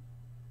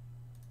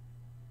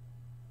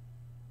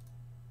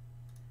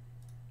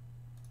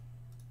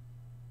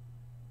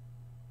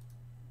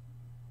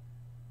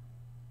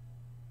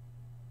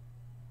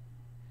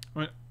 I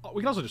mean,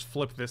 we can also just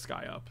flip this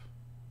guy up.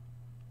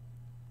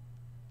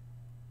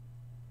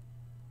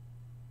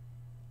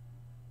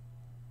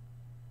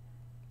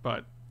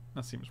 But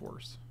that seems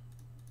worse.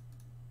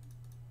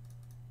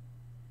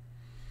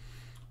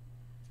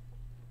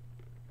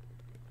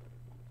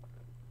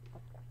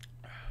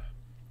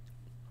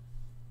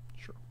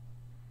 Sure.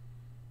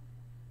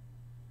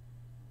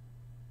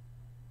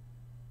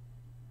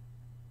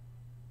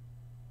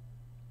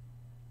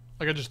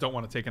 Like, I just don't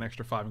want to take an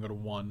extra 5 and go to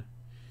 1.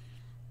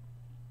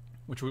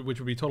 Which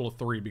would be a total of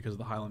 3 because of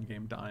the Highland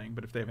game dying.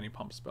 But if they have any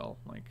pump spell,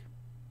 like...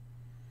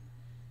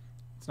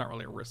 it's not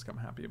really a risk I'm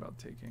happy about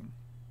taking.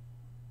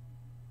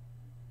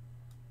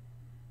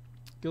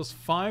 Deals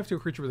 5 to a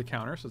creature with a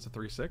counter, so it's a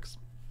 3/6.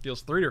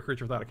 Deals 3 to a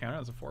creature without a counter,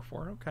 that's a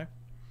 4/4. Okay.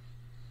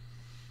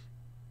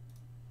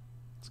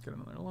 Let's get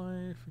another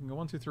life. We can go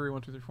 1, 2, 3,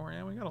 1, 2, 3, 4.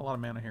 Yeah, we got a lot of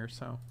mana here,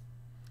 so...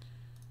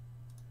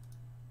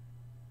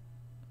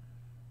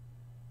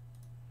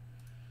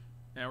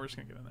 yeah, we're just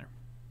gonna get in there.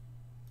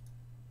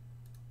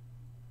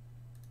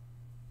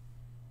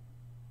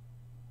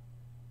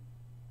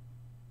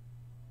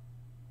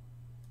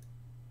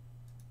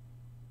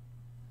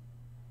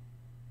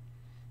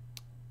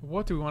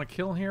 What do we want to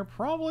kill here?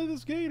 Probably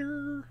this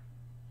gator.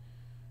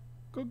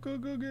 Go, go,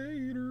 go,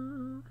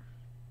 gator.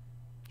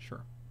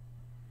 Sure.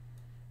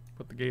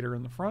 Put the gator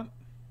in the front.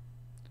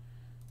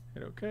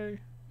 Hit OK.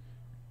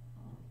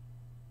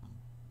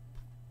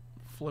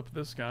 Flip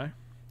this guy,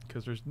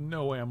 because there's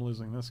no way I'm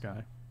losing this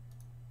guy.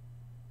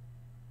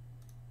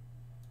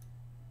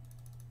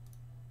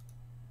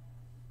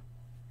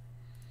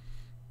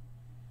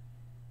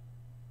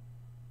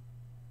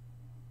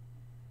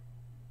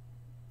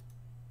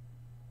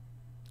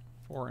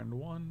 Four and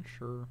 1,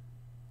 sure.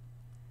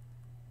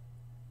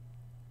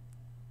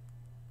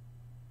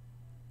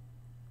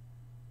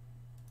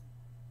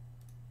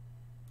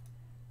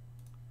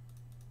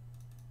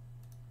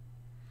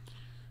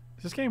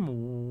 Is this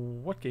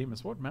game... what game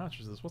is... what match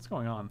is this? What's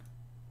going on?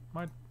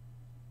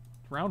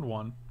 Round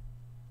 1.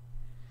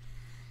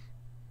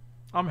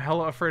 I'm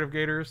hella afraid of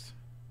gators.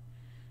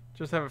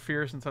 Just have a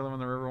fear since I live in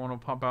the river. One will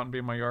pop out and be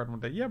in my yard one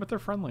day. Yeah, but they're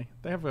friendly.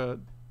 They have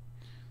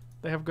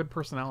good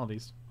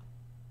personalities.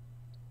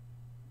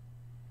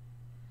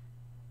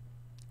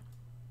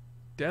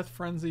 Death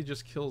Frenzy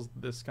just kills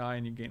this guy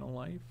and you gain a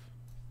life.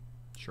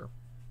 Sure.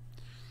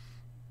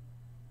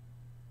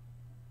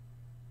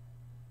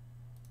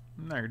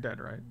 No, you're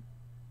dead, right?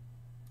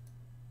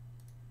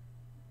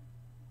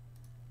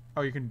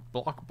 Oh, you can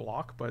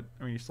block, but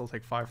I mean, you still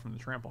take 5 from the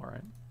trample,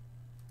 right?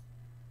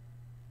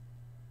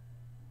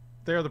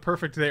 They are the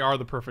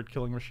perfect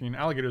killing machine.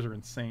 Alligators are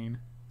insane.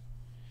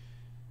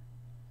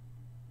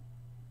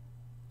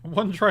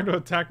 One tried to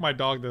attack my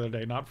dog the other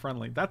day. Not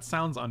friendly. That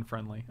sounds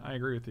unfriendly. I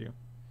agree with you.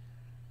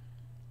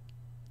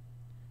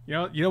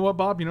 You know what,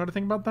 Bob? You know what I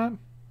think about that?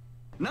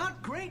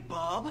 Not great,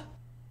 Bob.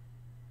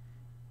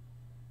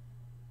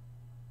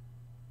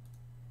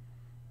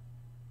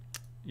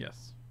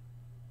 Yes.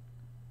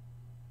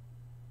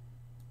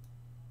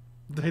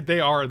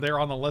 They're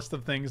on the list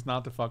of things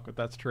not to fuck with.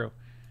 That's true.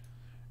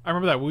 I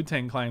remember that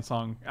Wu-Tang Clan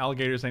song,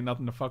 Alligators Ain't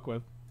Nothing to Fuck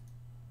With.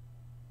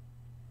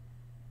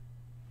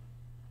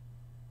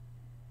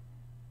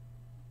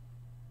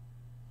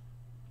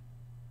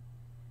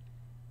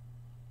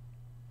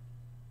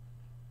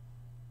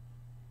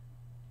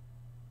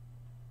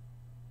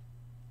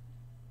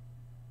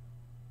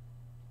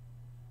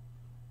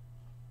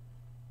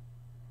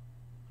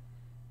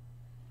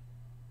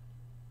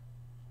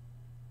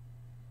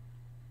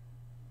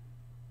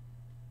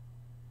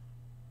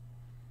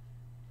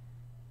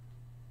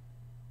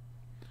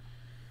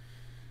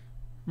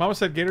 Mama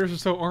said gators are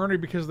so ornery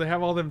because they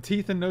have all them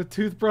teeth and no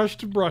toothbrush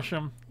to brush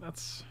them.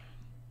 It's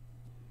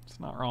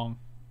not wrong.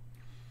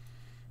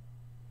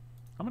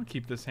 I'm going to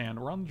keep this hand.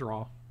 We're on the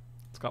draw.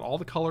 It's got all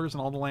the colors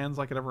and all the lands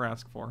I could ever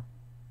ask for.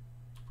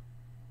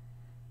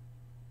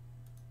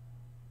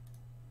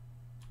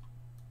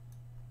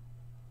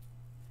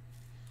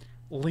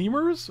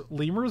 Lemurs?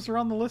 Lemurs are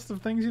on the list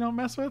of things you don't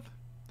mess with?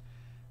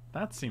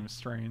 That seems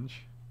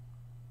strange.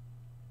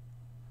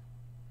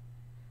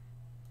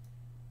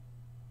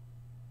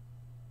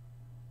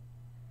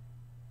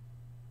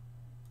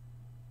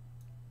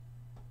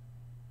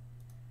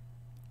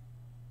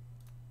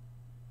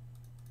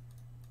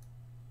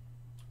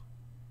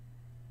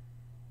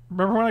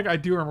 Remember when I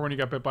do remember when you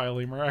got bit by a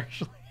lemur,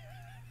 actually.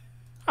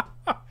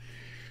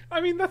 I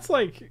mean, that's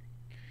like...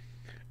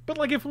 But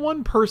like if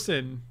one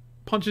person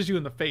punches you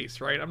in the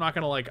face, right? I'm not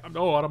gonna like,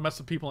 oh, I don't mess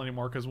with people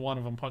anymore because one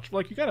of them punched.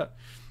 Like you gotta...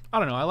 I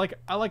don't know.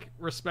 I like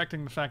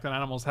respecting the fact that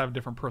animals have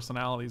different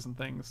personalities and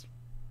things.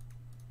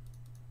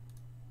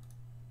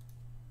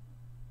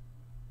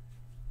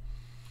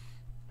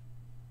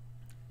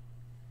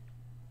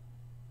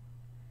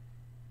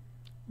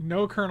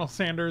 No, Colonel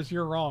Sanders,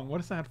 you're wrong. What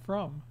is that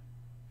from?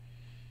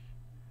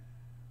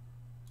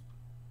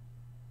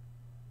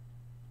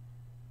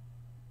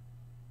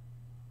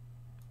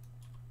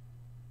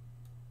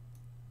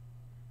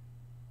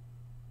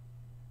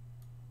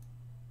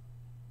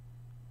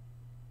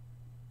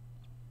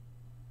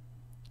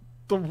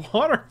 The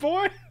Water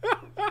Boy?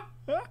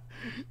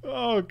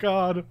 Oh,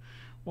 God.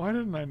 Why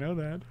didn't I know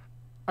that?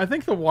 I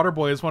think The Water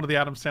Boy is one of the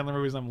Adam Sandler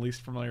movies I'm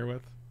least familiar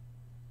with.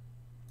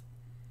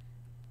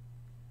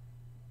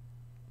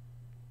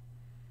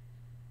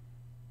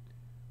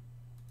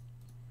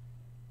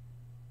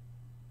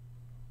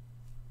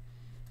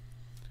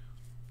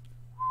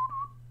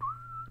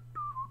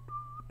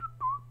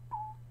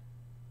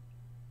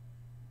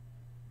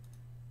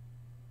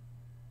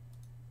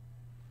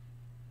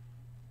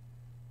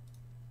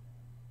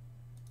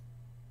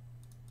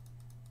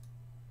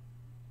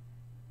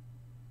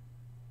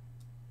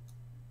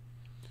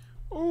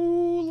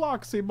 Ooh,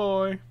 Loxy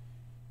boy.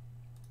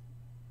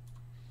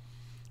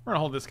 We're gonna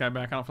hold this guy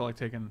back. I don't feel like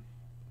taking...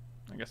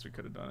 I guess we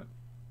could have done it.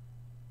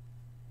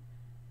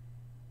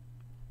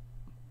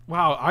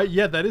 Wow,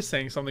 yeah, that is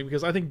saying something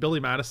because I think Billy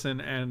Madison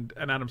and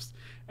Adams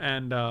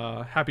and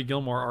Happy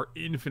Gilmore are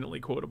infinitely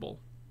quotable.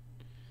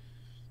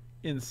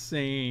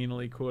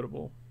 Insanely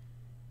quotable.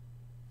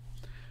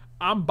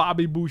 I'm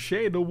Bobby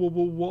Boucher, the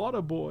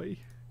water boy.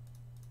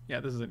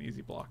 Yeah, this is an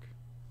easy block.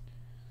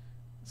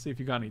 See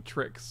if you got any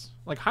tricks.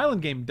 Like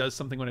Highland Game does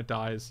something when it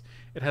dies.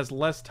 It has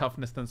less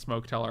toughness than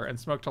Smoke Teller, and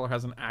Smoke Teller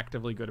has an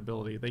actively good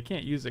ability. They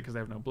can't use it because they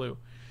have no blue.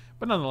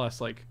 But nonetheless,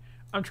 like,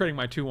 I'm trading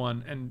my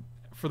 2-1 and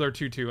for their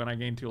 2-2 and I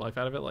gain 2 life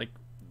out of it, like,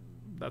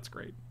 that's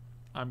great.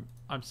 I'm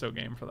so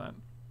game for that.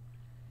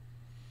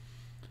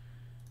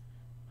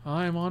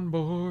 I'm on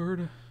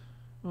board.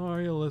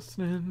 Are you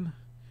listening?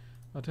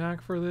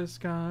 Attack for this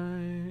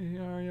guy.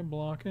 Are you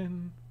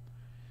blocking?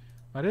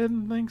 I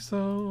didn't think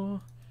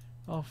so.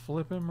 I'll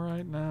flip him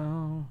right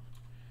now.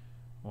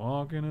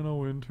 Walking in a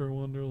winter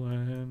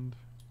wonderland.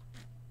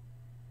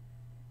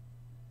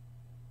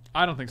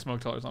 I don't think Smoke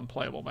Teller is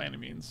unplayable by any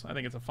means. I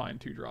think it's a fine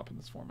 2-drop in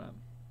this format.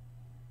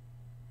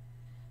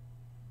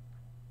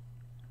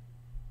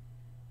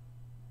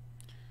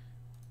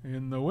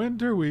 In the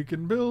winter we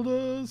can build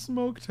a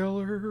Smoke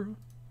Teller.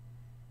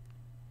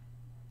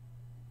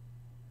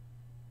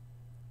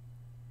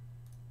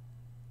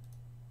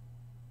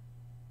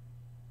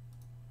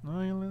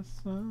 Are you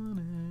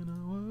listening?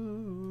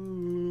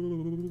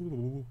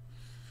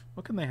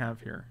 What can they have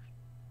here?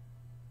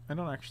 I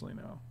don't actually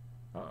know.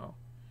 Uh-oh.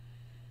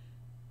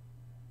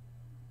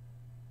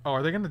 Oh,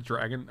 are they going to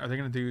dragon... Are they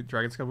going to do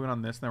Dragon Scale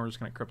on this, and then we're just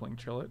going to crippling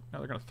chill it? Now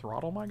they're going to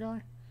throttle my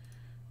guy?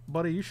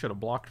 Buddy, you should have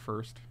blocked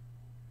first.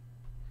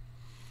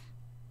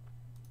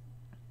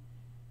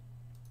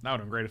 That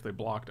would have been great if they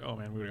blocked. Oh,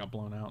 man, we would have got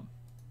blown out.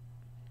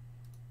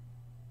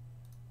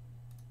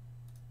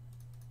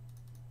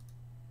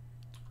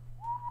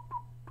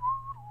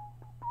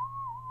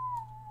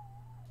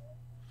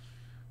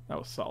 That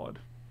was solid.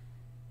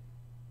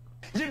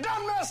 You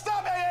done messed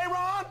up,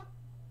 Aaron!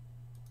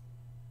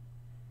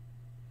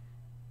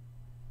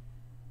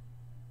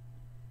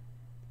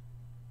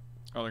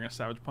 Oh, they're gonna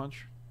Savage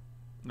Punch?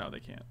 No, they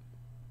can't.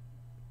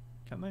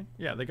 Can they?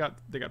 Yeah, they got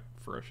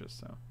Ferocious,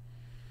 so.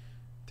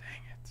 Dang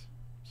it.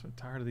 I'm so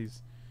tired of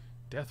these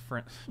death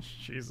friends.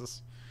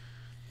 Jesus.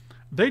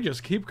 They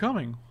just keep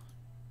coming.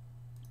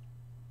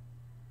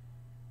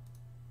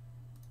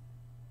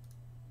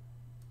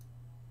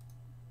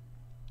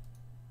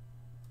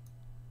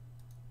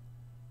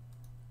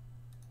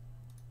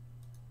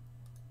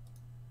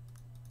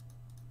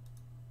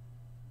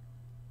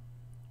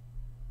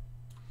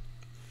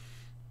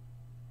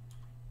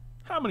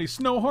 How many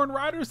Snowhorn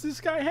Riders does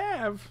this guy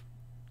have?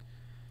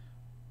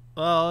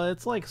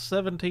 It's like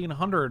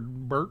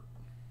 1,700, Bert.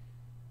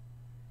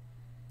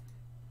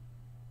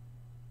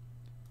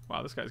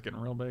 Wow, this guy's getting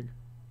real big.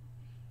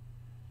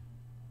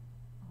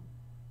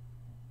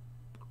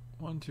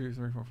 1, 2,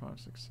 3, 4, 5,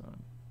 6,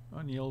 7.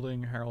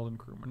 Unyielding, Herald, and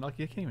Crewman. Like,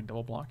 you can't even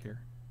double block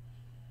here.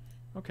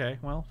 Okay,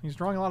 well, he's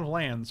drawing a lot of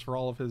lands for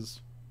all of his...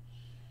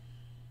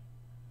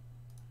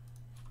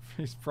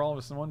 He's for all of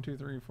his 1, 2,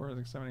 3, 4,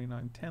 6, 7, 8,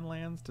 9, 10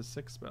 lands to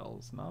 6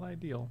 spells. Not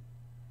ideal.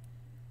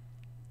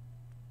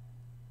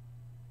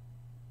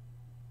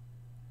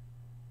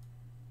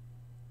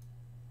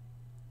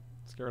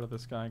 Scared of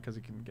this guy because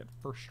he can get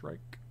first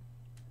strike.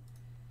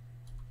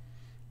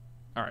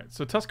 Alright,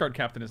 so Tuskguard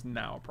Captain is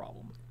now a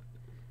problem.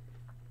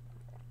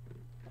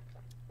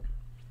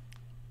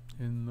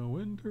 In the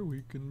winter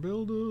we can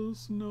build a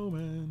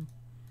snowman.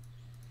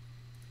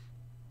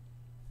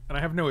 And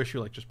I have no issue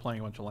like just playing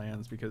a bunch of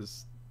lands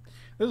because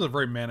this is a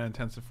very mana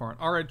intensive format.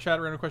 Alright,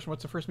 chat, random question.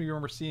 What's the first movie you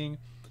remember seeing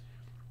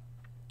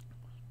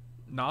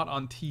not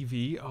on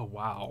TV? Oh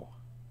wow.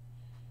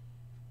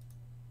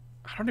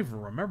 I don't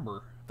even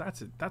remember.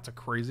 That's a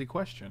crazy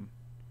question.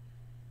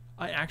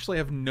 I actually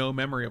have no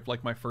memory of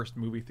like my first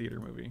movie theater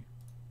movie.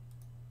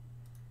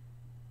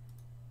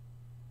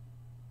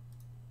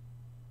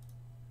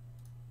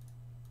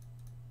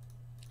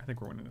 I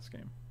think we're winning this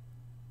game.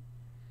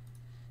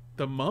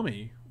 The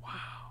Mummy. Wow.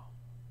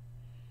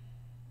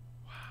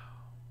 Wow.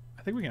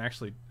 I think we can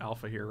actually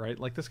alpha here, right?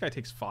 Like this guy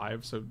takes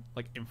 5, so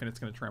like Infinite's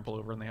gonna trample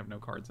over and they have no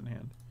cards in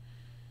hand.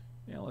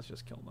 Yeah, let's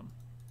just kill them.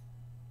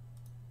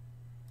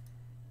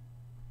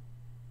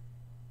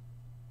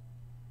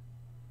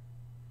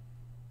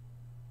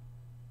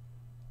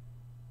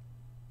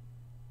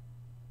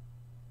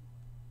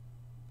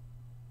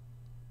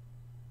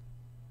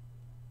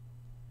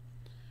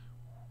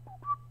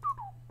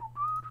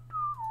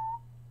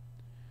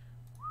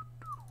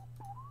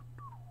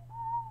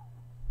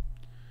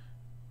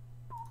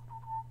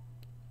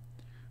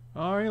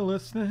 Are you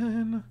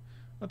listening?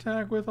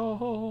 Attack with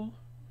all.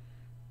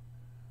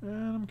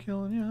 And I'm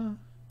killing ya.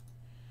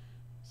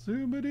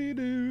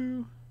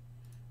 Zoobity-doo.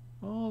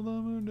 All of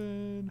them are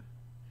dead.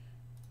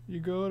 You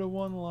go to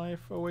 1 life.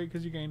 Oh wait,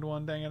 because you gained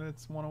 1. Dang it,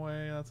 it's 1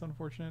 away. That's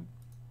unfortunate.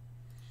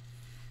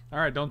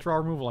 Alright, don't draw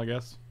removal, I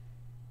guess.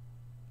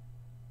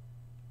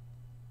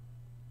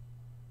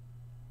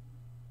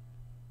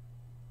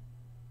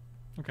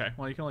 Okay,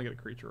 well you can only get a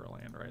creature or a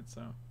land, right?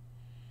 So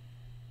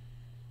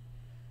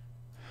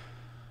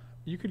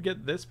you could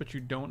get this, but you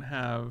don't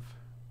have...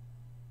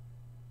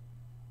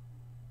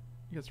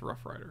 He gets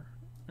Rough Rider.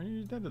 Are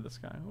you dead to this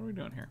guy? What are we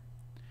doing here?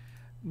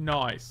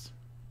 Nice.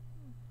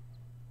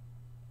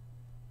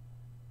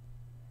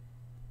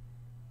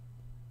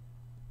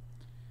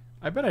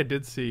 I bet I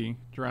did see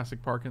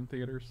Jurassic Park in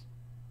theaters.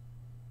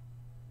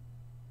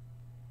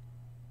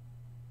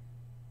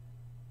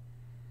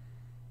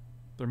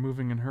 They're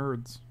moving in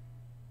herds.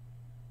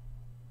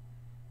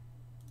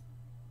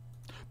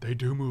 They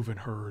do move in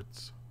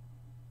herds.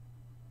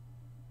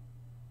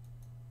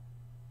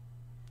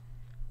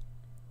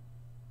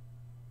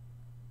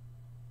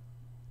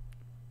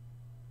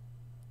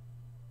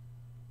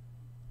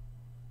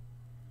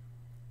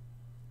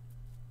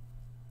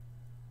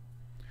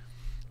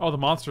 Oh, the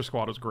Monster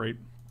Squad was great.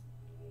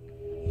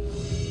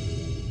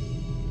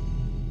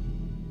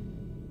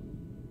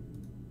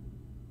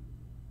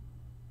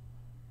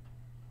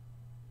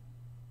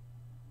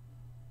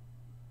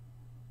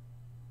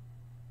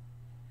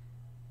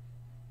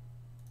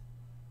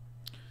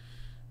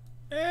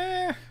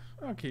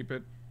 I'll keep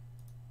it.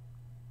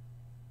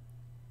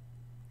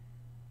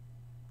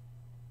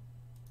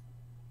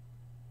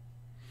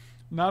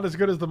 Not as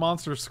good as the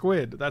Monster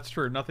Squid. That's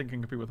true. Nothing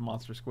can compete with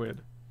Monster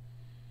Squid.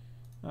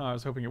 Oh, I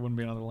was hoping it wouldn't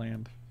be another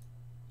land.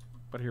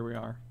 But here we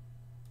are.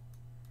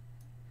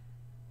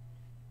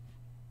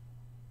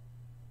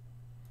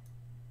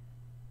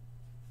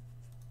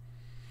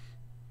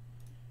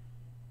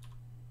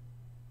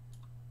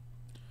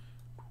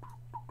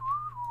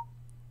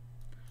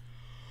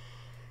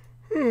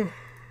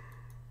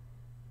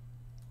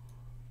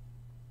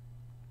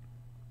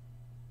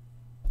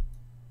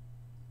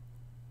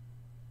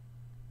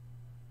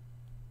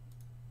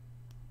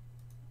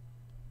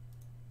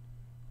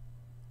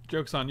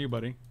 Joke's on you,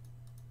 buddy.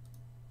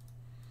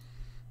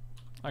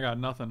 I got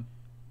nothing.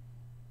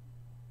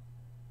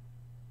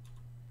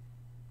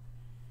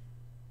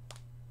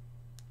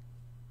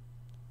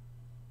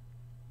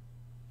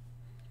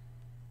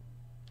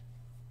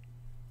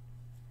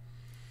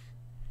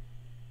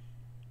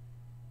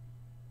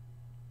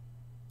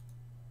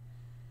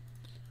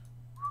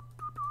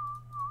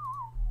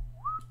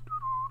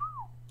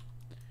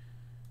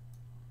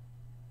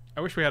 I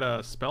wish we had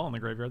a spell in the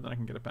graveyard, then I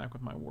can get it back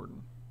with my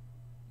warden.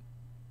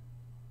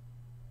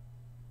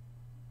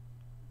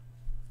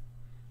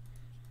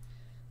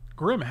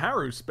 Grim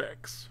Harrow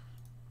specs.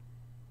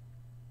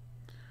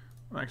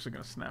 I'm actually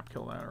going to snap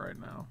kill that right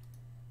now.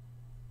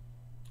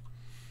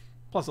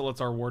 Plus it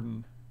lets our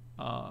warden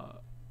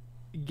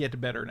get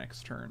better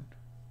next turn.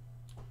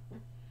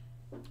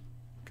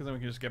 Because then we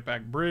can just get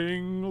back.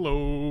 Bring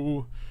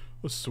low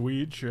a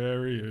sweet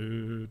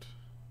chariot,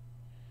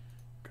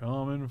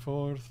 coming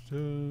forth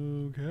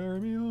to carry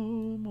me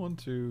home. 1,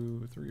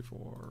 2, 3,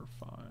 4,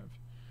 5.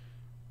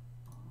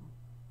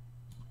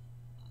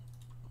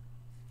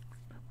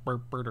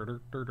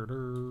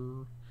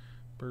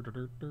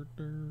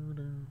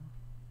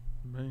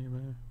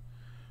 Baby,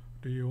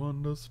 do you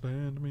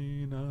understand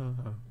me now?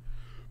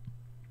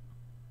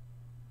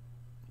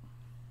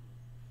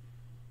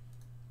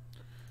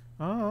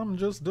 I'm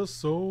just a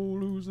soul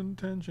whose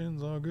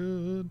intentions are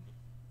good.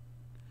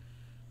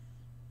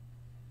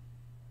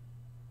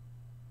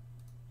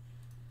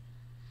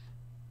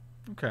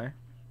 Okay.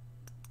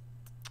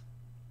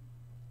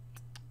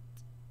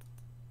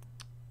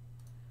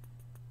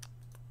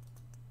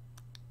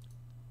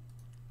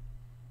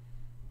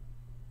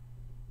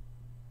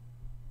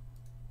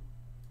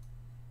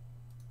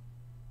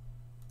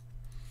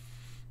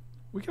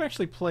 We can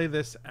actually play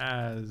this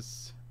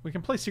as... We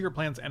can play Secret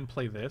Plans and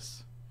play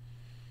this.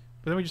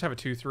 But then we just have a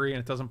 2-3 and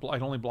it doesn't...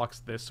 It only blocks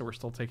this, so we're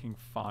still taking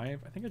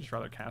 5. I think I'd just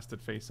rather cast it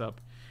face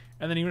up.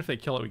 And then even if they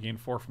kill it, we gain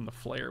 4 from the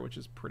Flare, which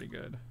is pretty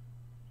good.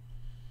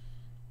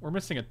 We're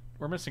missing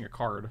a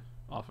card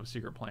off of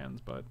Secret Plans,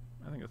 but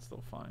I think it's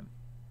still fine.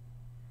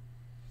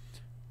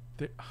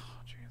 Oh,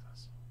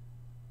 Jesus.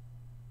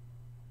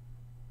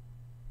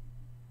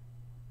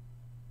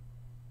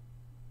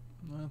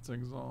 That's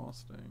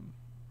exhausting.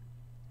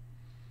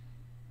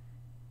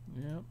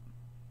 Yep.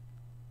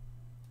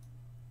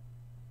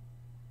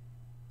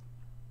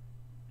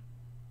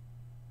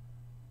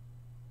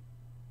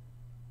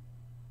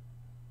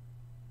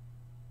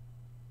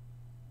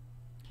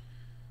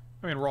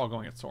 I mean, we're all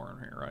going at Sorin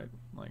here, right?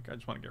 Like, I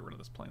just want to get rid of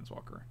this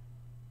Planeswalker.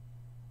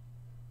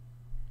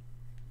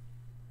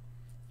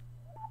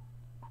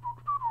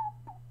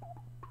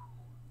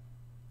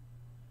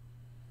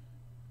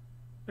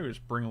 Maybe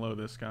just bring low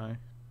this guy.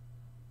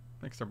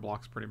 Makes their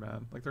blocks pretty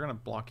bad. Like, they're going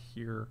to block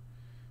here,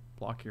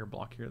 block here,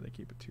 block here. They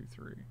keep it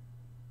 2-3.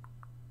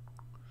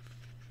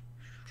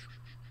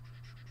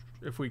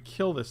 If we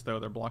kill this, though,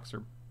 their blocks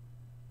are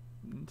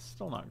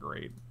still not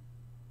great.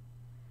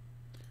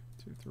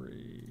 2,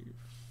 3,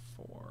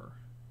 4.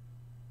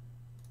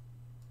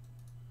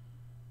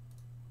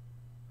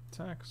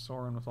 Attack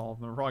Sorin with all of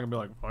them. We're probably gonna be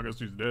like, well, I guess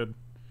he's dead.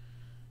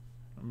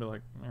 I'll be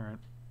like, alright.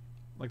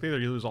 Like, they either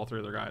lose all 3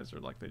 of their guys or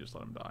like they just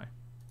let him die.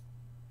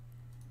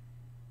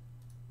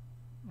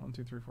 1,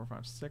 2, 3, 4,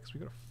 5, 6. We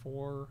got a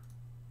 4.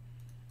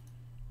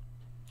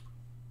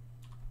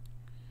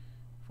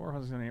 4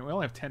 of us. We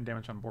only have 10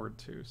 damage on board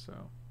too, so.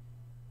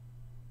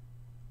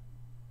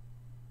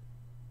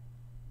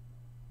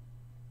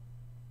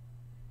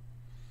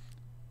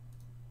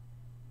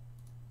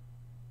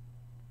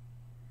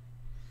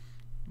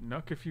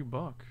 Nuck if you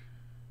buck.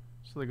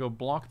 So they go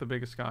block the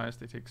biggest guys.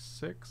 They take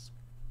 6.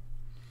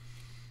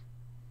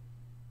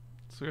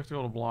 So we have to be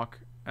able to block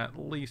at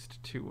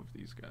least 2 of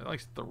these guys. At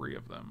least 3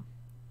 of them.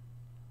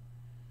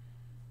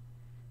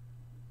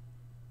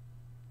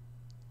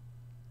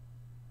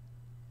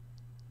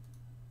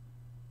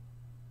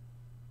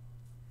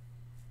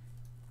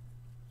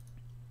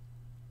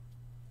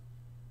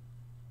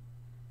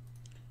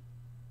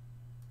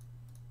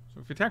 So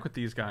if we attack with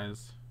these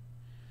guys,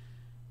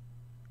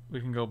 we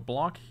can go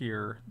block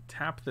here,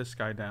 tap this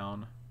guy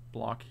down,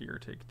 block here,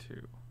 take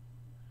 2.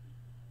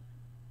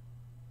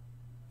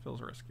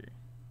 Feels risky.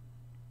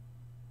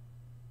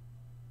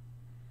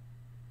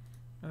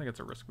 I think it's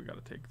a risk we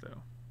gotta take,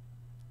 though.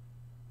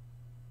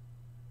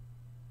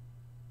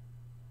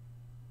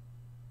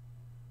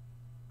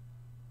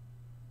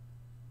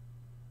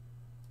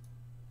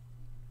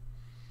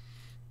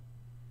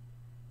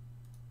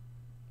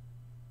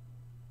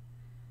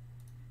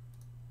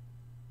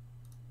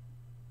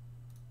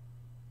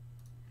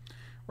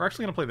 We're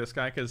actually going to play this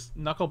guy, because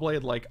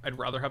Knuckleblade, like, I'd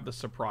rather have the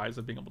surprise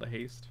of being able to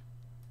haste.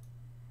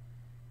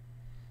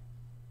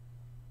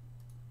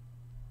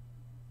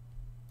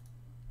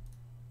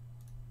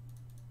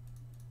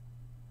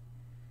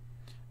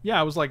 Yeah,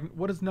 I was like,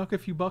 what does Nuck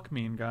if you buck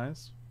mean,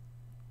 guys?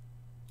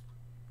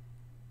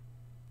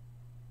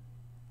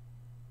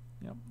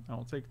 I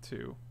will take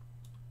 2.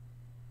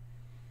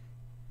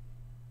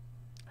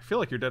 I feel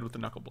like you're dead with the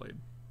Knuckle Blade.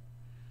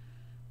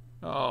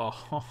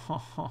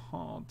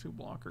 Oh, 2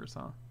 blockers,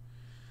 huh?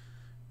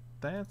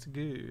 That's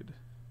good.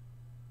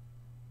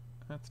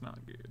 That's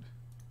not good.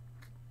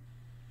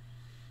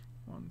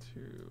 1,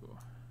 2.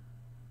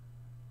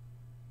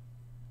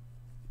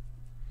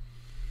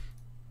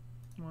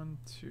 1,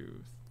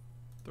 2,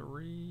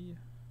 3.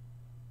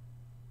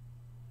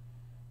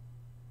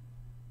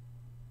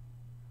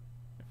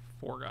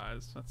 4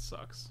 guys. That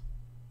sucks.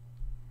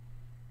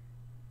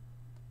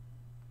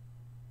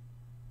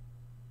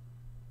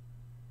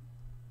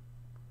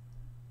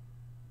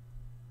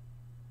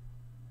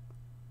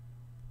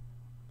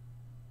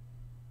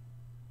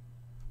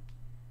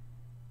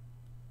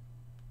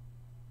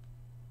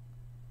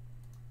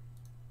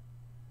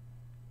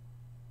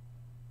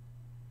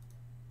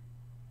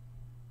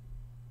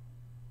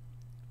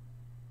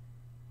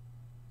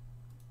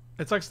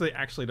 It sucks they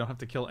actually don't have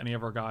to kill any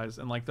of our guys,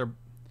 and like they're...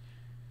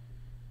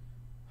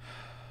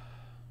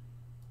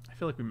 I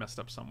feel like we messed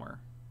up somewhere.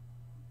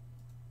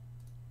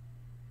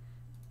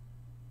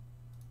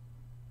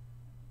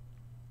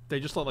 They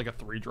just let like a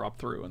 3 drop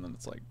through, and then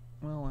it's like,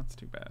 well, that's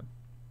too bad.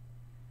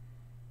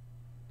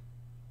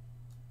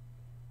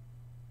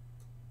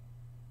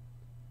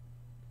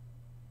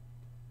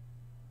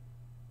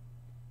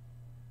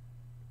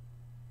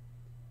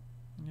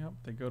 Yep,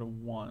 they go to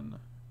 1,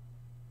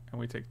 and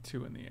we take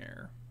 2 in the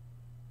air.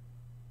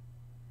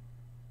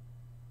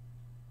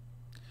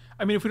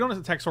 I mean, if we don't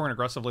attack Soren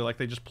aggressively, like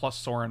they just plus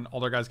Soren, all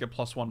their guys get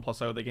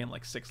 +1/+0, they gain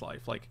like 6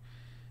 life. Like,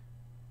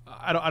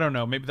 I don't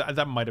know. Maybe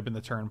that might have been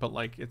the turn, but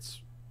like it's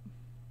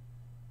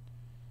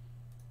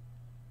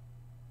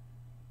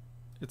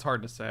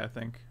hard to say. I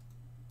think.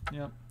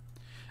 Yep.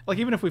 Like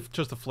even if we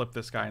chose to flip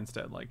this guy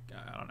instead, like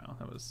I don't know,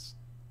 that was.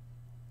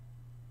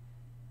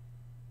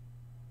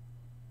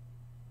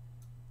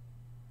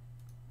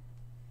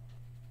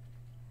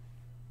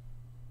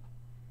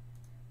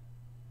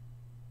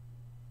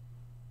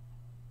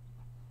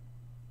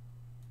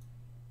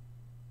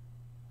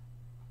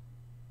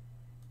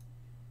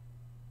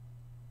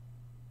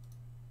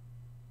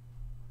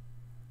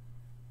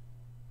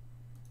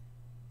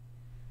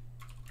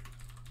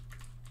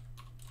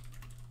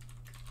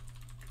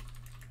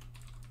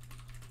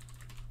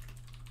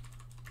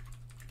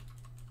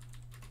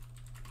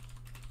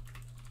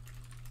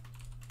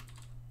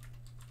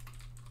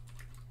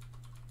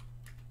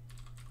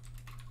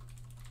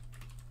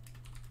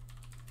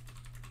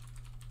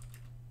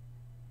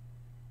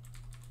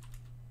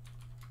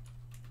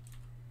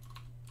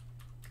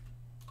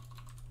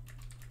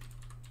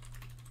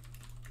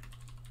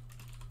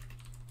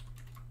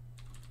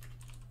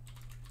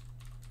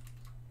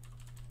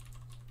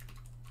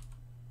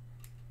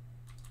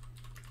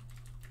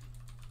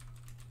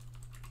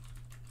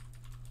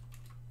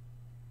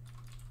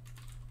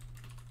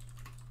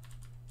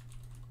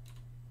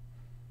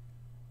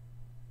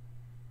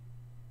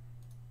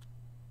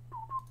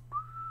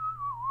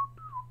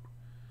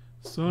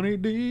 Sunny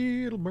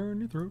D, it'll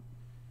burn your throat.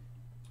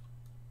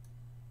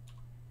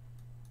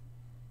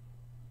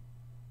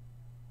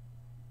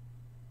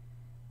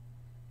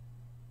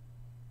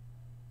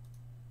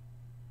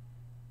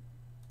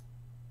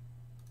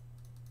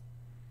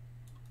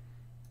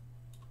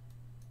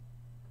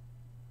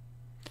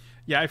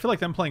 Yeah, I feel like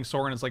them playing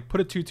Soren is like put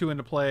a 2/2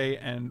 into play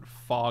and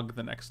fog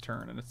the next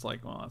turn, and it's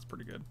like, well, that's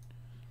pretty good.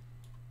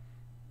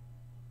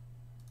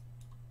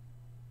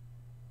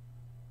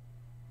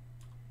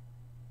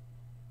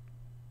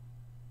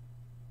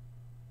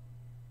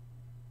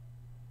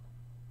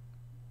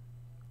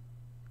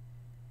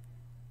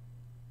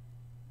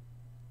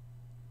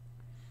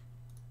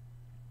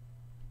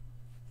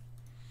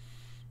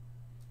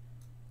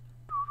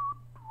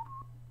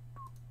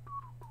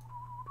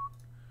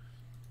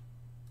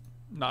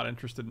 Not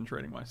interested in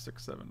trading my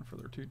 6/7 for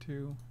their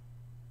 2/2.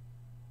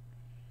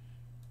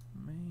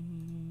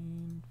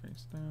 Main,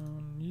 face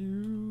down,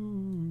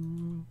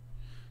 you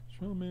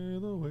show me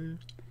the way.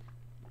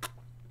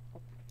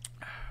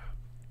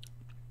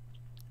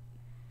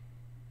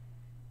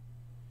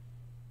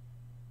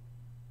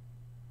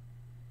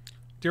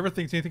 Do you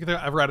think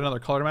I'll ever add another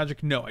color to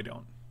Magic? No, I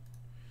don't.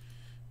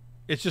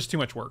 It's just too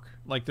much work.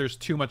 Like, there's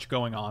too much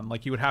going on.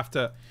 Like, you would have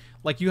to...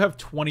 Like, you have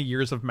 20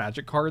 years of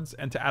Magic cards,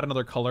 and to add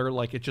another color,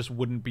 like, it just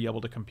wouldn't be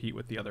able to compete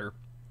with the other...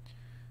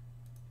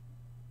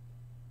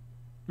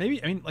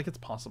 Maybe, I mean, like, it's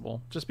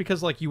possible. Just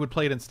because, like, you would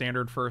play it in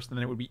Standard first, and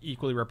then it would be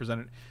equally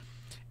represented.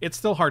 It's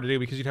still hard to do,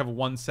 because you'd have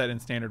one set in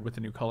Standard with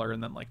the new color,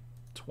 and then, like,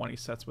 20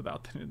 sets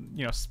without...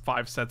 You know,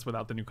 5 sets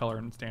without the new color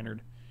in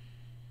Standard.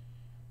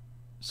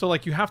 So,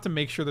 like, you have to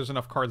make sure there's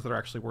enough cards that are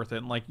actually worth it.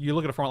 And, like, you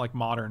look at a format like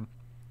Modern...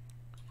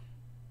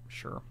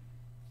 Sure.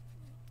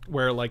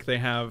 Where, like, they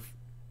have...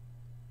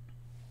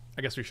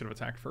 I guess we should have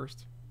attacked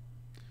first.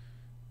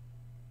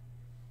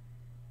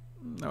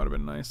 That would have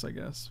been nice, I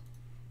guess.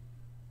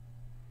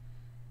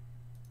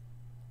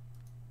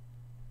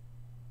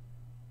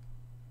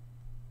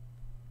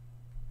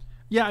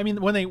 Yeah, I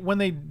mean, when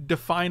they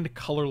defined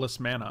colorless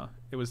mana,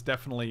 it was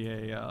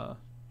definitely a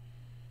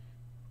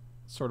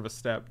sort of a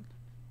step.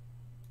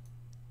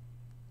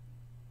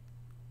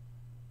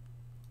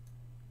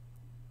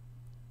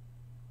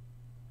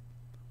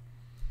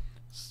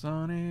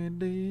 Sunny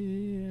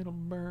day, it'll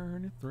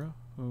burn your throat.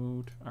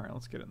 All right,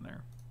 let's get in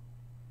there.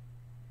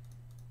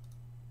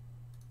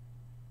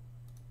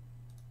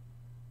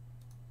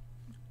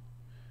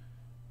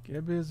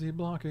 Get busy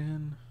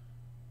blocking.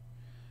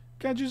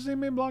 Can't you see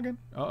me blocking?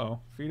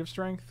 Uh-oh. Feat of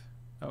strength?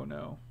 Oh,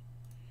 no.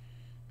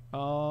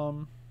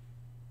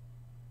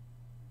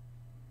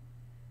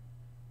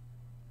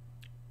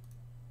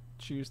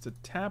 Choose to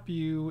tap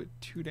you.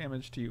 2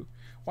 damage to you.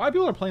 Why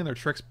people are playing their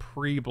tricks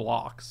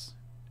pre-blocks?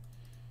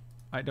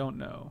 I don't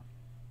know.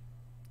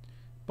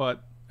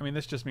 But, I mean,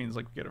 this just means,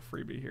 like, we get a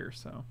freebie here,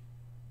 so.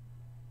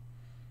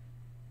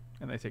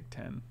 And they take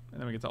 10. And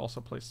then we get to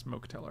also play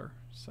Smoke Teller,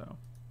 so.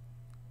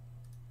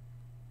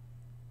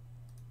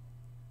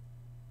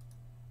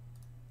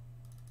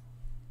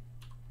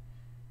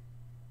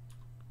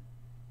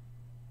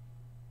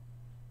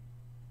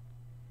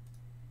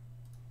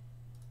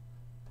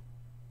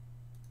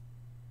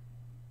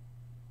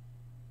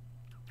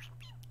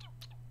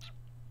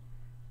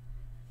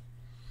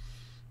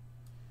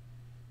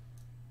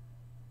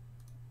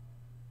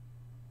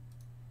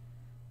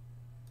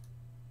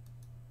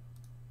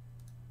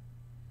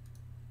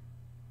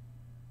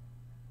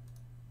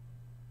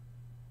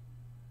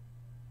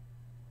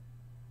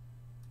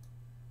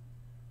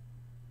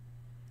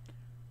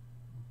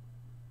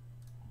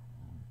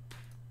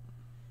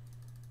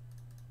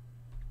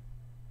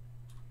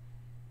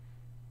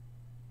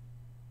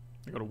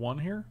 They go to 1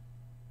 here.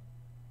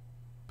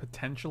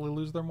 Potentially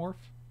lose their morph.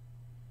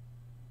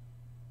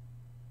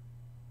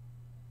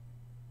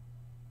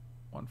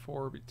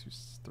 1-4 be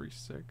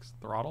 2-3-6.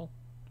 Throttle.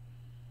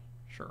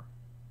 Sure.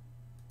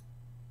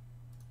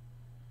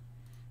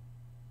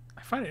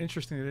 I find it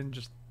interesting they didn't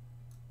just.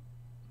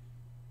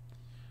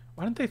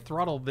 Why didn't they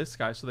throttle this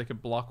guy so they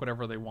could block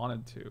whatever they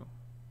wanted to?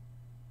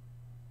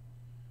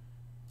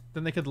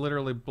 Then they could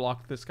literally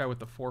block this guy with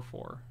the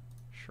 4-4.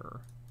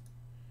 Sure.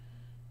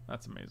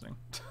 That's amazing.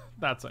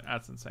 That's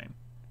insane.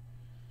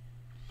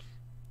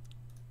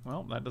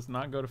 Well, that does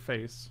not go to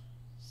face,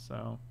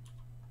 so.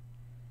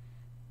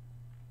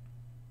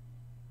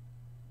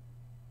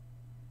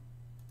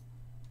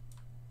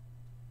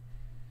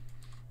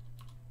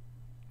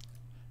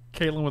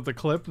 Caitlin with the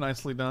clip.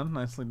 Nicely done.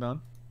 Nicely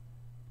done.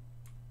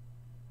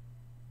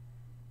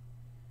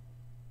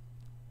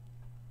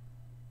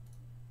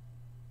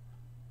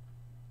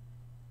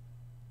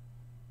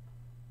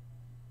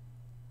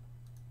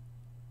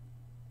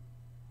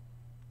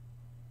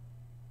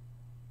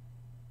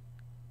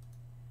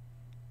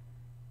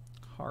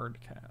 Hard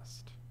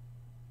cast.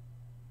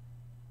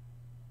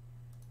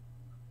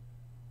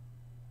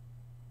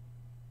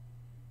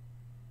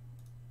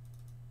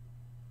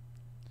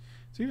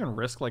 So you even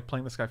risk like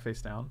playing this guy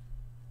face down?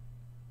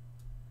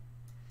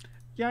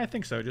 Yeah, I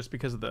think so, just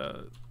because of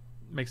the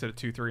makes it a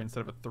 2-3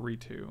 instead of a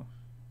 3-2. You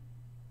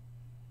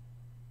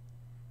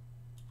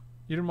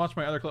didn't watch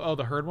my other clip? Oh,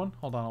 the herd one?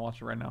 Hold on, I'll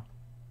watch it right now.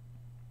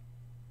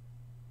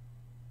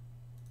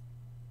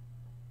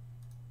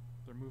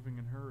 They're moving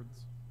in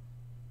herds.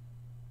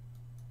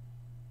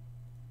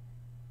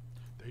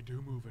 They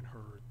do move in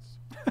herds.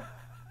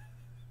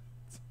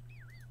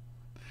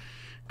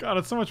 God,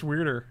 it's so much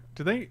weirder.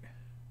 Do they...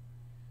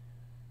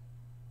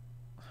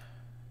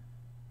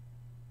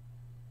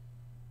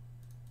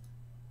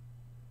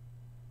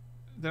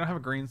 They don't have a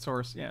green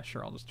source. Yeah,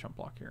 sure, I'll just chump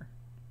block here.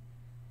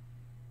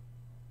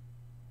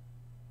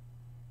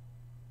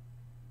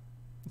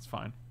 It's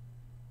fine.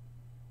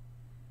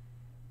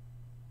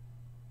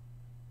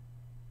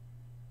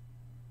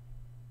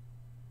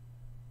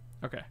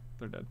 Okay,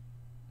 they're dead.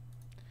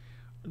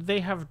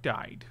 They have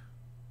died.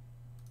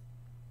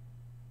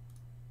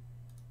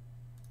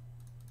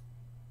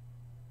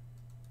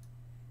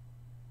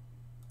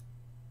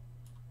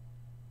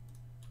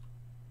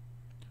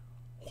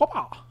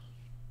 Whoppa!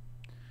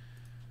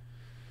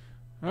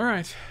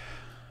 Alright.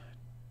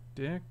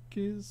 Deck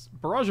is...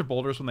 Barrage of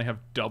Boulders when they have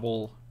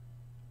double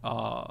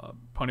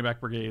Ponyback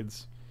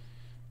Brigades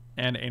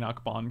and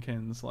Anok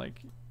Bonkins.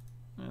 Like,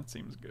 that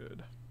seems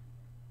good.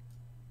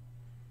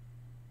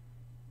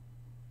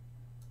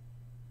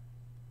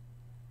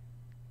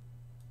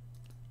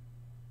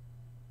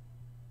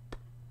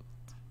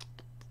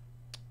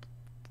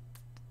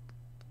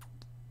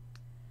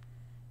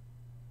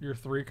 Your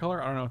 3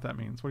 color? I don't know what that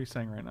means. What are you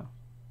saying right now?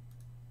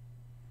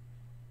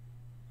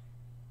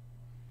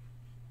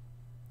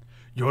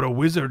 You're a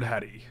wizard,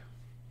 Hattie.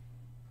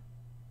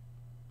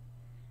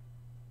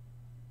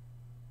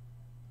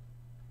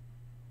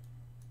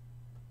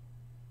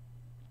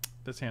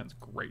 This hand's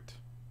great.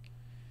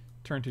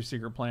 Turn 2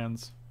 secret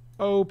plans.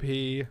 OP.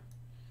 We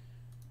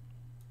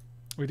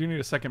do need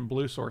a second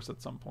blue source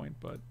at some point,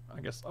 but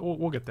I guess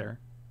we'll get there.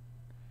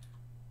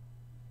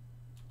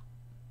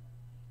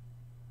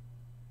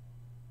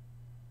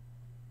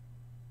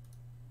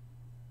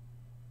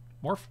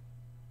 Morph?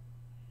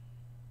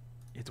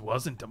 It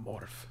wasn't a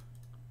morph.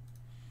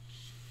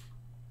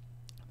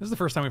 This is the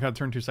first time we've had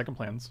turn 2 second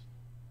plans,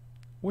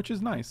 which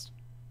is nice.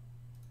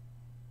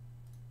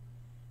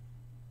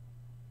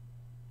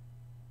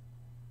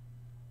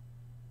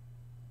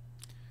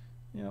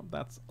 Yep,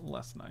 that's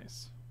less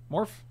nice.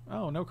 Morph?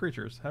 Oh, no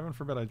creatures. Heaven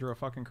forbid I drew a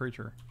fucking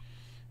creature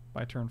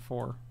by turn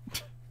 4.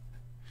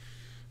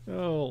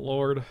 Oh,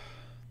 Lord.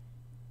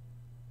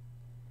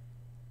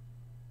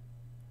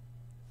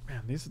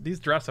 Man, these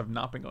drafts have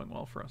not been going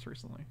well for us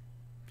recently.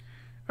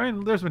 I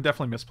mean, there's been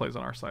definitely misplays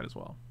on our side as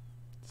well.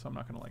 So I'm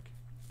not going to like...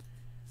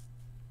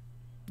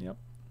 Yep.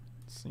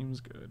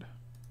 Seems good.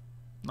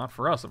 Not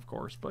for us, of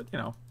course, but, you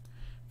know,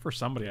 for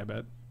somebody, I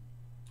bet.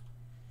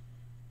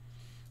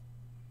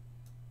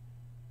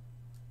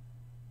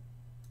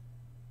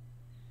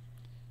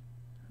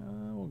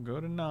 We'll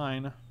go to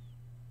 9.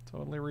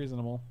 Totally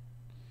reasonable.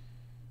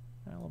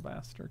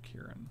 Alabaster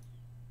Kieran.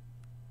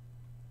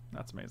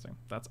 That's amazing.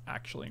 That's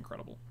actually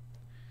incredible.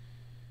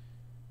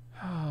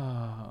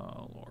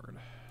 Oh, Lord.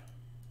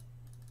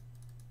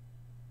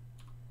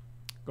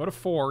 Go to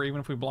 4. Even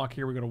if we block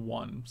here, we go to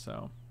 1.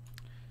 So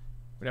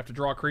we'd have to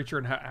draw a creature,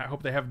 and I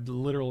hope they have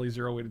literally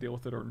 0 way to deal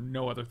with it or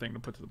no other thing to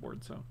put to the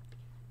board. So,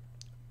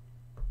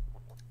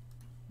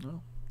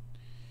 no.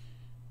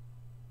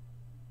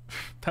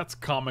 That's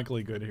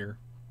comically good here.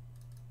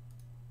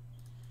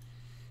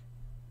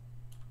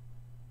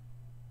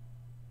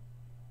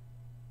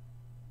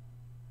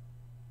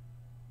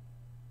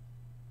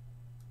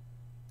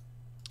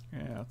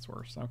 Yeah, that's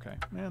worse. Okay.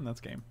 Man, that's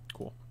game.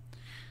 Cool.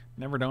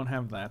 Never don't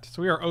have that.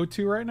 So we are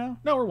 0-2 right now?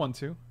 No, we're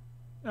 1-2.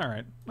 All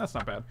right. That's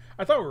not bad.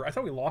 I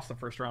thought we lost the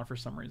first round for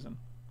some reason.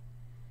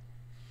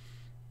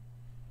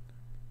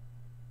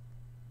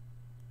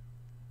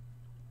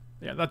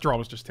 Yeah, that draw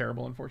was just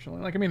terrible,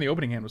 unfortunately. Like, I mean, the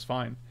opening hand was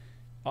fine.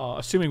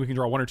 Assuming we can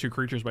draw 1 or 2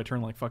 creatures by turn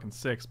like fucking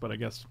 6, but I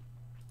guess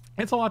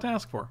it's a lot to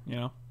ask for, you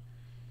know?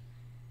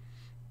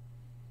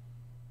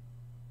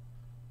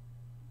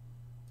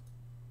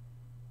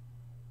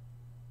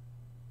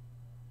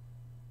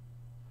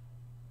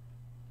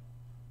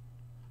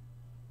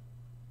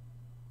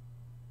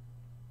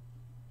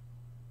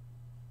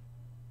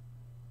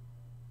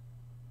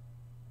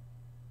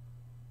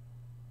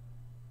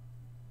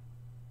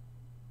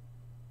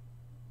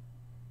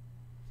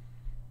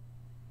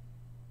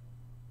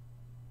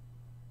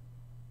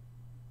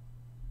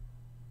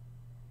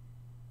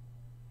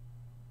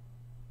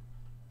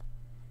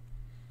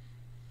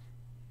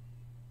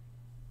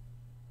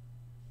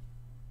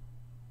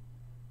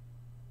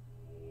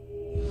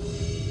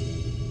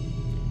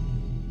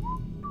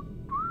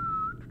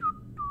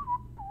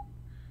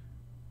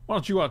 Why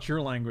don't you watch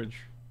your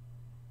language?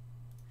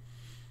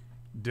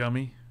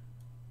 Dummy.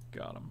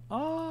 Got him.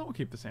 Oh, we'll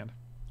keep this hand.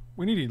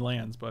 We need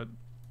lands, but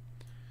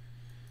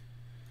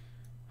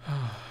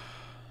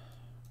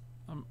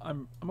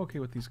I'm okay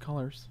with these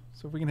colors.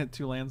 So if we can hit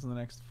 2 lands in the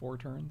next 4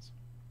 turns.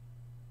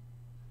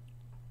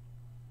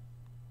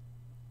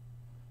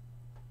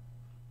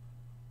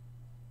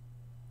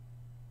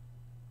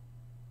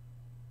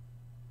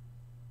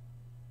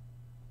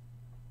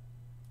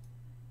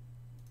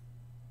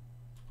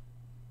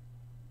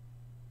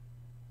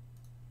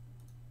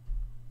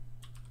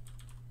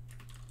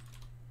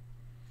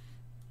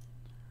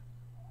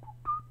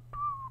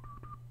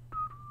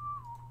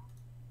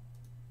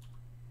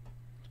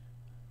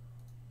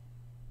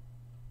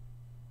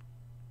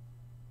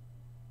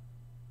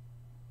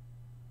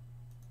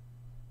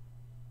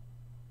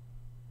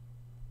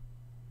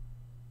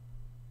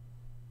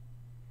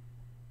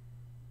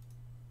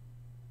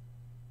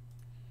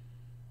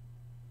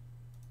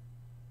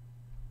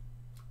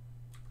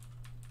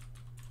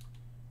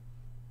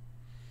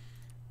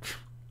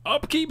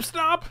 Upkeep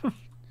stop?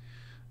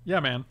 Yeah,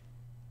 man.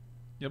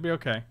 You'll be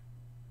okay.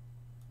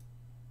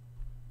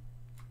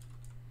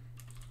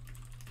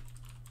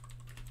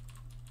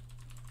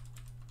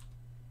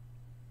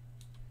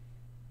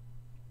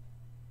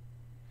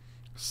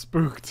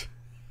 Spooked.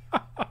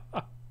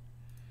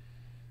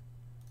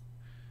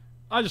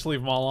 I just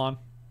leave them all on.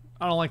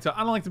 I don't like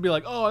to be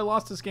like, "Oh, I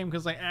lost this game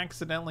because I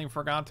accidentally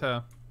forgot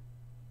to."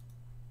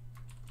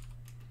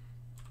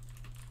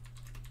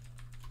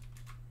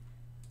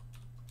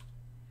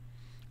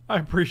 I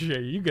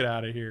appreciate you. You get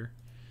out of here,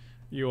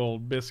 you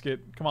old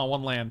biscuit. Come on,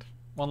 1 land.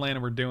 1 land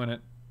and we're doing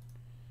it.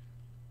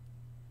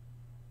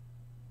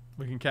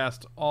 We can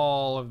cast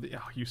all of the...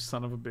 Oh, you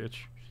son of a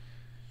bitch.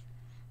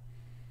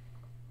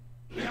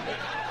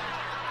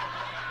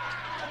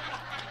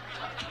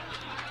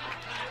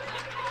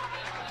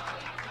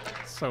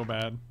 So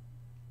bad.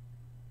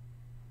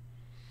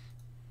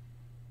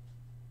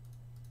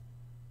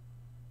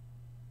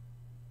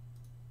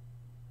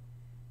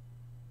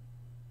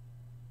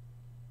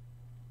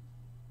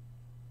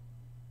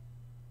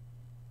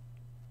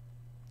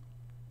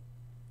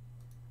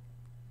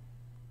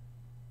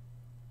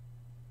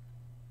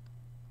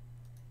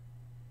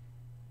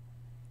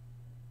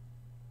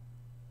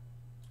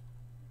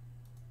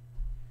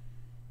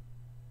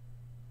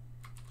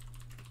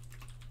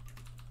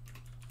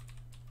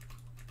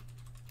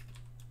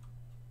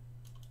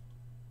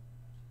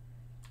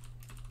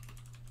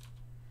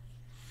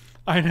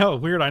 I know,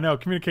 weird, I know.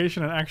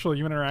 Communication and actual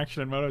human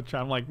interaction in Moto Chat.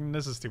 I'm like,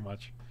 this is too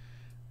much.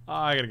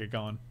 I gotta get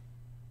going.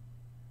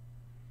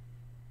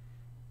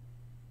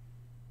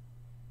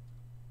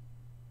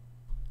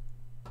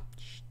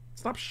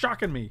 Stop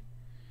shocking me.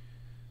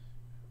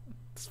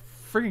 It's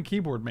friggin'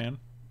 keyboard, man.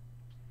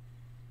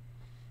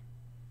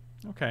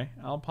 Okay,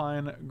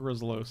 Alpine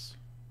Grizzlos.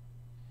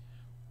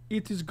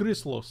 It is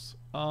Grizzlos.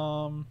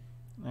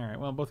 Alright,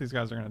 well, both these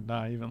guys are going to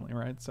die evenly,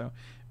 right? So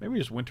maybe we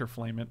just Winter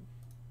Flame it.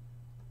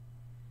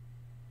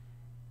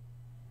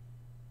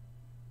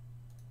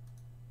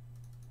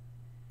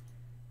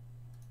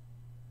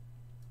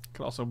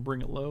 Could also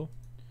bring it low.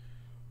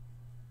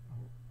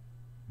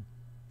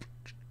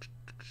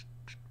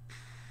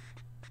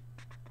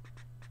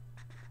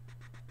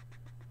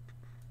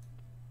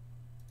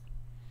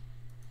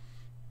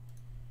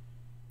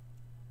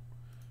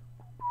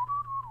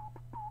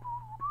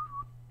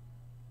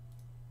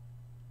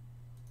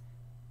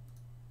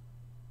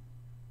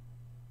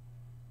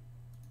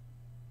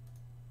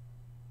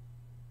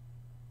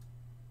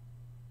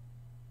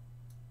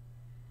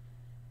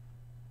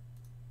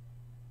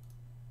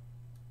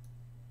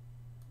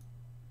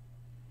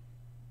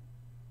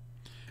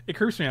 It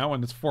creeps me out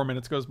when it's 4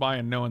 minutes goes by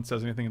and no one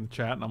says anything in the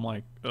chat, and I'm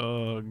like,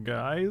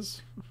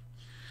 guys?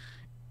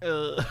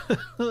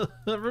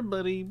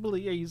 Everybody,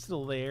 are you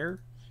still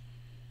there?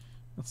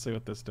 Let's see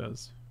what this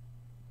does.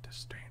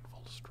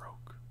 Disdainful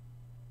stroke.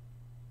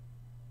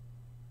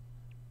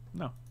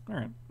 No.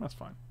 Alright, that's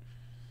fine.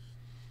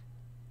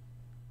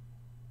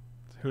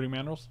 Hooting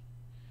Mandrels.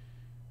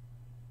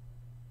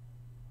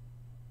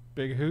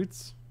 Big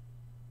hoots.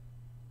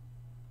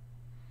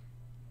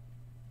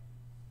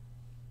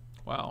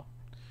 Wow.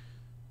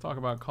 Talk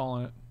about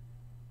calling it.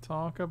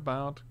 Talk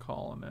about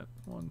calling it.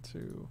 1,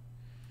 2,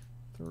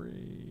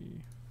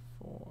 3,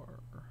 4.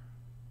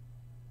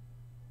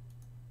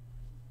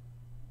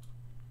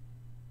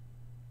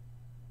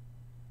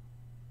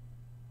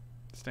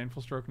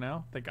 Disdainful stroke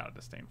now? They got a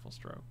disdainful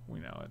stroke. We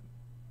know it.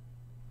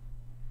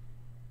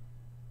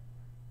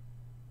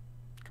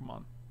 Come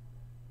on.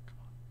 Come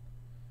on.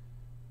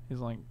 He's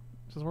like,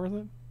 is this worth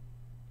it?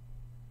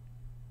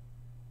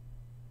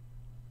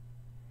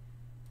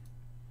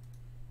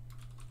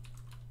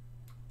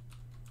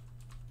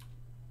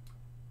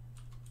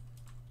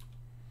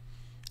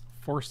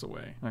 Force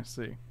away. I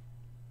see.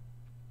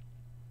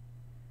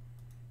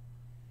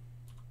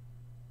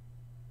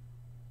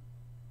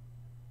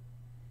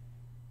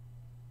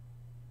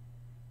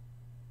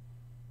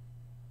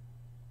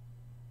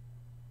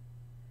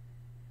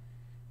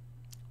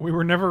 We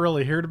were never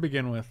really here to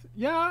begin with.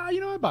 Yeah, you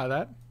know, I buy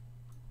that.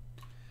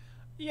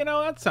 You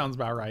know, that sounds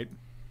about right.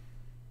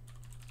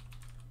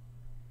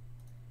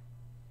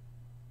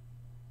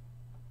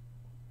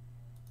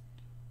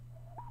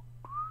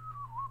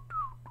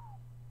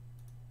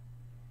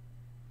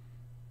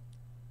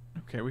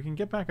 Okay, we can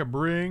get back a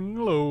bring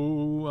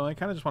low. Well, I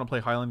kind of just want to play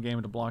Highland game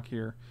to block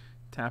here.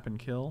 Tap and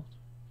kill.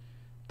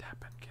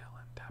 Tap and kill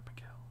and tap and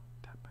kill.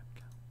 Tap and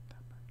kill. Tap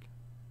and kill.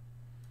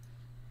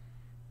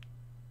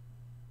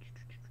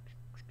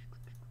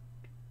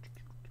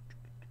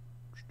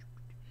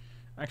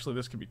 Actually,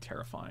 this could be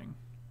terrifying.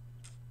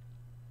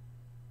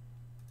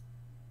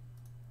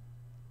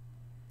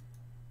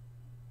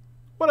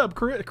 What up,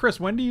 Chris?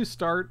 When do you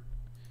start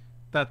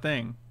that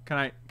thing?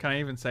 Can I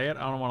even say it?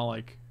 I don't want to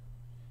like.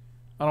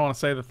 I don't want to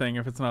say the thing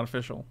if it's not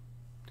official,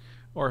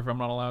 or if I'm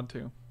not allowed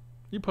to.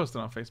 You post it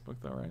on Facebook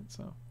though, right?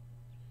 So.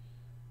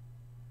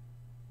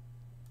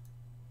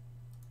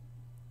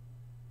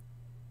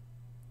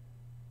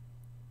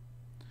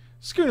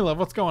 Scooty Love,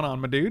 what's going on,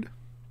 my dude?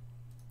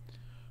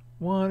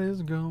 What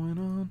is going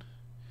on?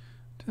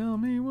 Tell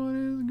me what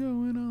is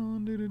going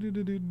on. Do do do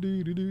do do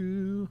do do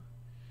do.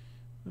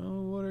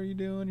 Oh, what are you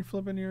doing? You're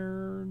flipping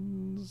your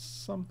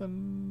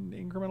something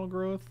incremental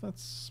growth.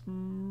 That's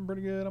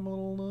pretty good. I'm a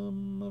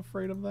little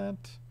afraid of that.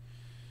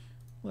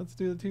 Let's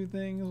do the two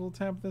things. We'll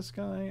tap this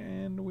guy,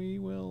 and we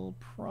will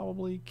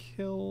probably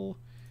kill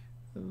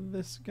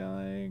this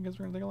guy because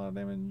we're gonna take a lot of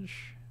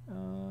damage.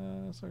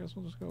 So I guess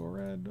we'll just go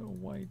red,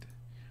 white.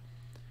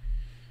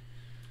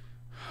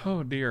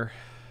 Oh dear.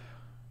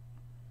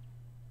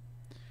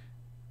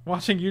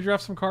 Watching you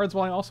draft some cards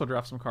while I also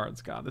draft some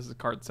cards. God, this is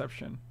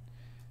cardception.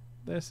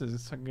 This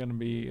is going to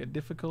be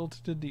difficult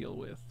to deal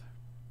with.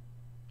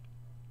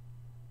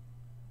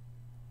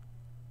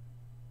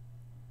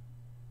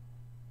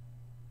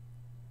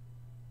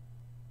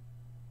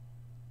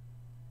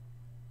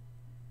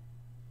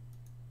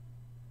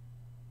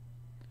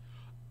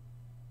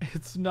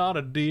 It's not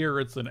a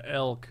deer, it's an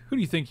elk. Who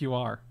do you think you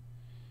are?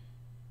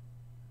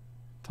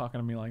 Talking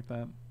to me like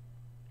that.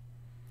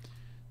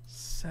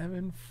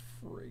 7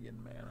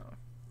 friggin' mana.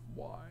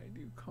 Why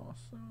do you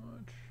cost so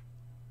much?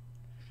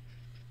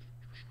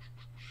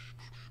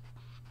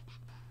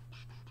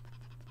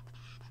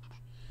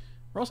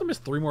 We're also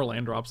missed 3 more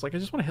land drops. Like, I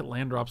just want to hit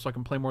land drops so I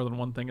can play more than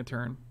one thing a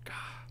turn. God.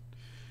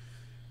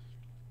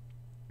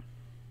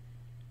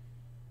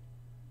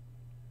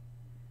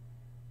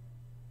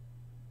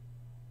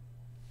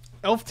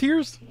 Elf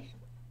tears?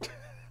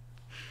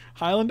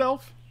 Highland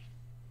elf?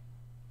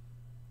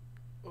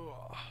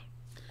 Ugh.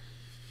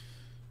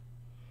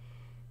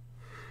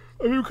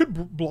 I mean, we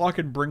could block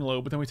and bring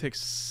low, but then we take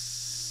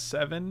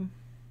 7.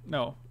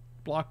 No,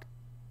 block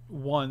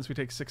 1, so we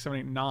take 6, 7,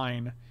 8,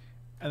 9.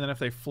 And then if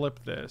they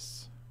flip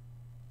this,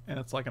 and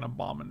it's like an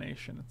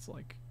abomination, it's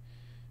like,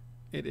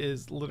 it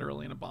is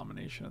literally an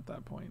abomination at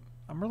that point.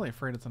 I'm really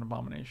afraid it's an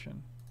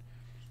abomination.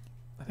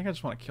 I think I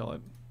just want to kill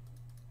it.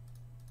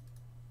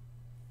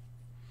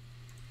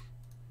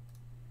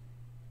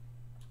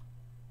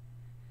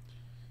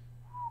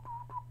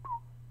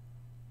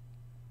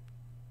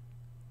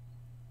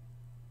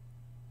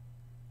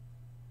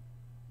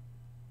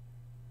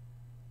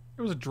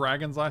 It was a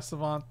Dragon's Eye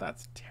Savant.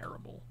 That's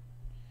terrible.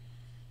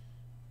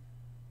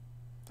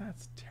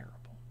 That's terrible.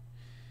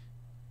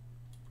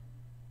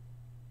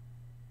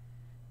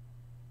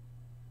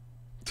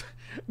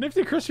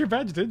 Nifty Chris, your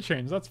badge did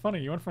change. That's funny.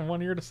 You went from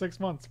 1 year to 6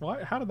 months.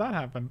 Why? How did that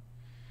happen?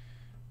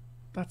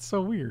 That's so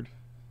weird.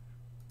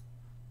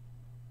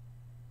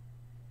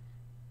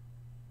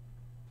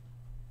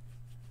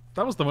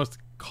 That was the most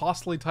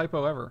costly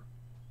typo ever.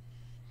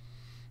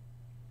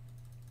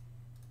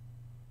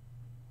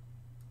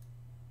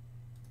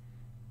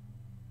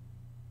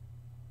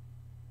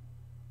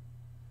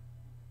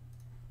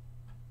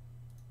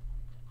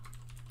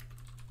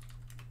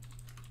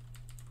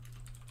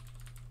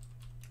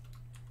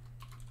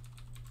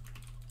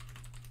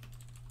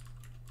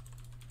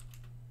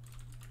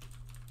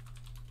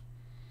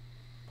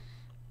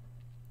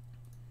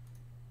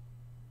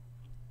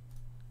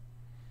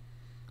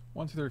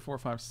 One, two, three, four,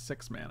 five,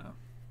 6 mana.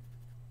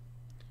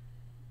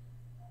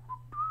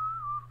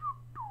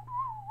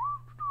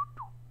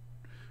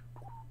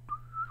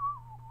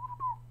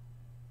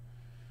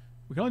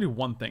 We can only do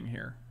one thing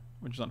here,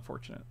 which is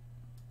unfortunate.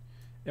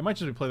 It might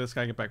just be play this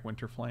guy, get back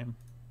Winter Flame.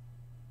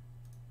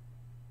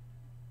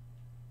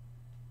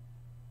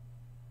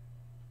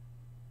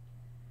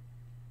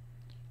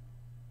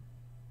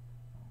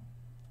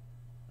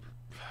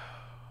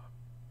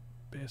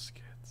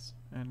 Biscuits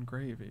and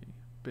gravy.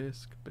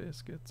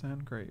 Biscuits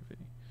and gravy.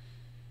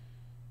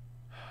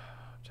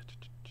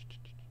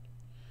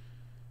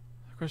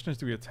 The question is,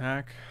 do we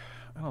attack?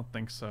 I don't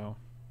think so.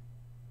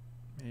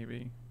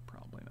 Maybe.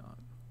 Probably not.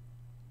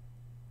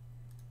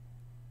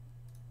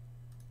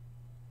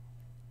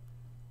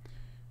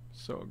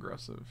 So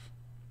aggressive.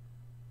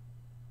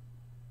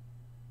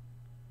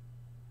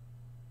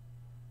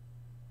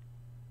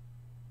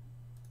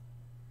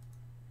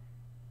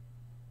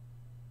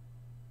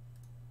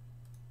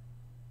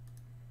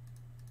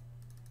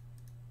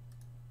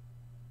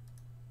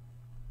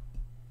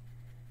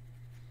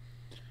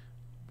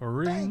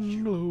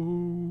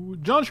 Ringo.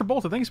 John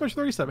Travolta, thanks so much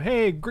for the resub.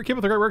 Hey, keep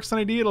up the great work,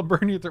 Sunny D. It'll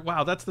burn you through.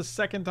 Wow, that's the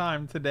second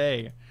time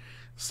today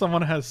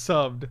someone has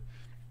subbed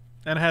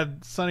and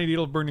had Sunny D.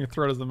 It'll burn your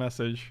throat as the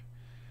message.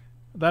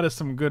 That is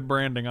some good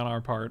branding on our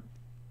part.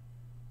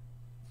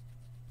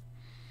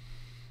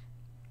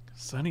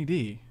 Sunny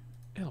D.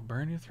 It'll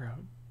burn your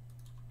throat.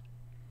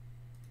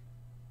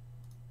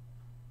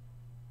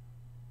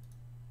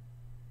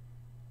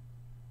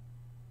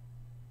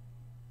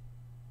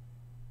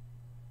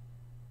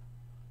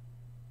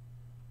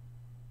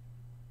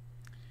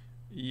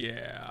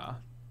 Yeah,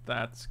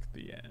 that's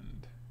the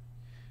end.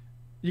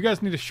 You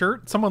guys need a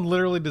shirt? Someone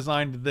literally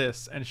designed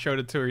this and showed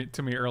it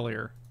to me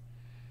earlier.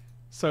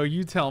 So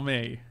you tell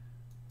me.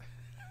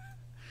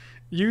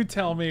 You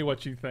tell me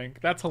what you think.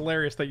 That's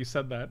hilarious that you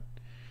said that.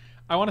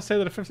 I want to say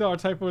that a $50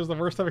 typo is the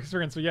worst I've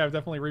experienced. So yeah, I've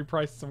definitely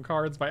repriced some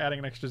cards by adding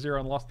an extra 0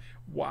 and lost.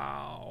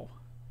 Wow.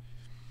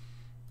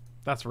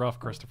 That's rough,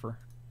 Christopher.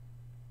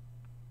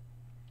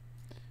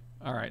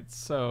 Alright,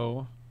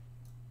 so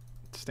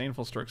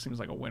Disdainful Stroke seems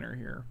like a winner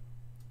here.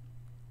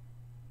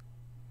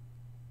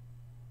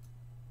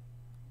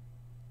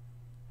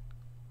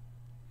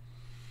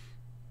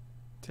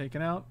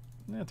 Taken out?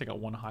 Yeah, take out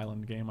one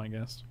Highland game, I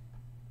guess.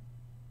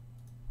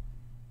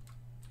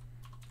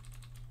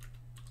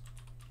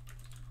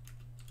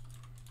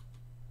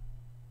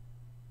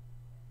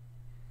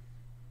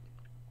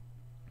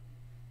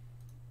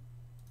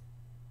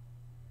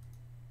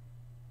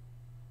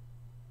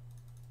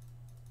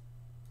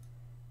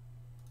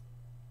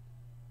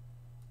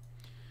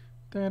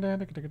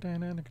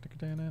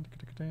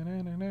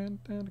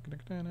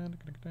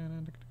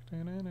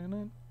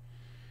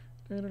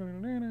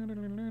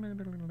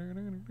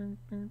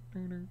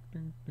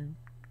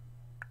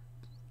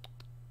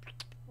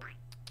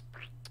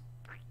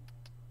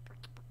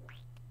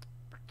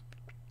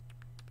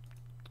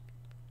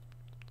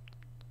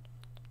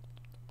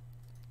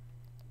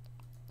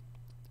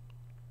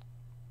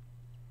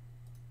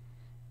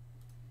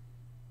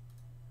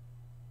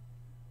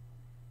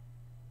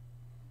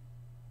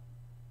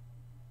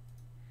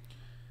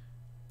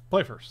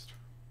 Play first.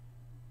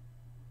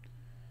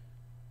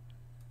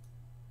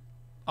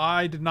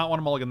 I did not want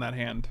to mulligan that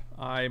hand.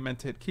 I meant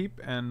to hit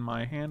keep, and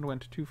my hand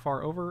went too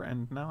far over,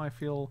 and now I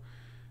feel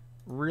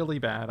really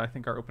bad. I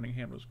think our opening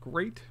hand was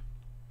great.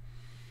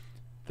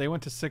 They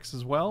went to 6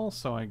 as well,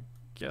 so I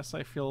guess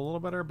I feel a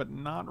little better, but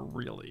not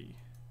really.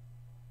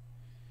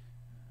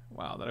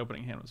 Wow, that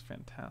opening hand was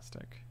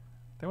fantastic.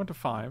 They went to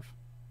 5.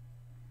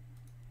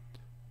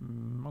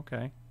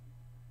 Okay.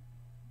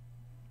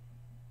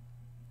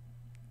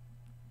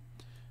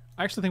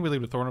 I actually think we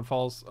leave with Thornwood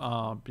Falls,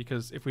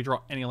 because if we draw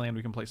any land,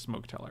 we can play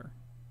Smoke Teller.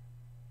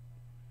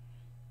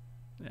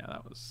 Yeah,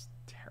 that was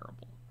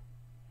terrible.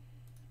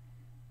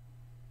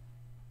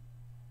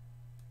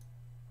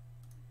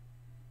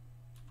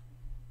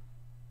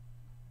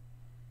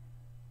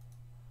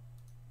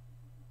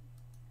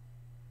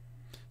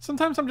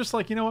 Sometimes I'm just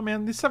like, you know what,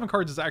 man? These 7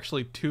 cards is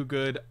actually too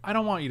good. I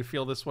don't want you to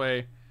feel this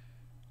way.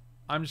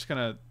 I'm just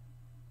gonna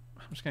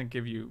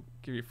give you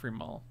free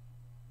mull.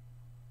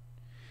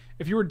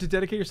 If you were to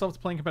dedicate yourself to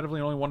playing competitively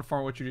in only one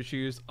format, what would you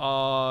choose?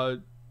 I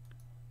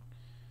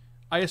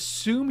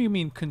assume you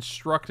mean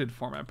constructed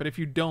format, but if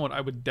you don't,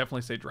 I would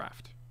definitely say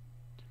draft.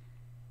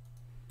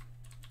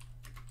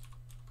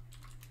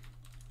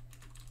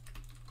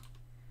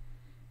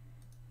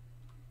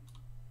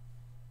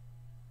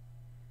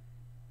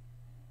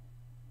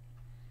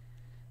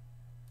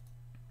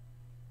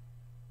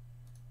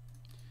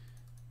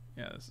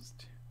 Yeah, this is...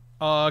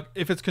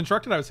 if it's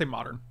constructed, I would say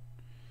modern.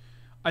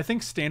 I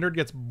think standard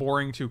gets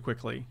boring too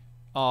quickly.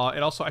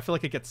 It also... I feel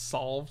like it gets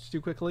solved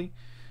too quickly.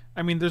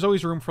 I mean, there's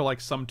always room for,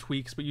 like, some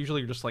tweaks, but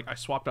usually you're just like, I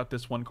swapped out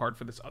this one card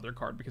for this other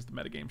card because the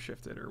metagame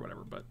shifted or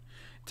whatever. But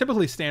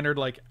typically standard,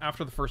 like,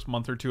 after the first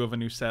month or two of a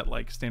new set,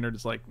 like, standard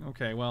is like,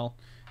 okay, well,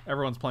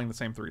 everyone's playing the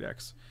same 3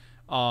 decks.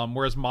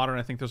 Whereas modern,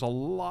 I think there's a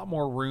lot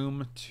more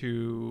room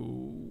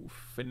to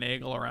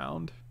finagle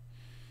around.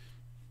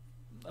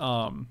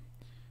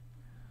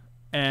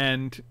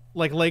 And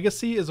like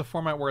Legacy is a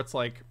format where it's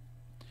like,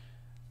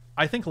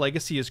 I think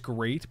Legacy is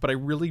great, but I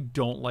really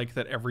don't like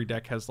that every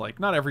deck has, like,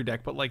 not every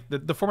deck, but like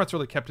the format's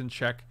really kept in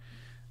check,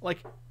 like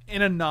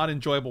in a not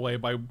enjoyable way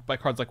by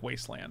cards like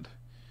Wasteland.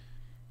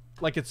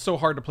 Like, it's so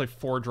hard to play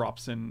 4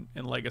 drops in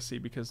Legacy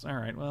because, all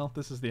right, well,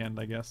 this is the end,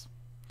 I guess.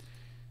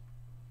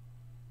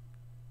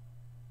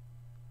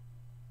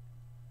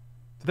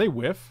 Did they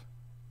whiff?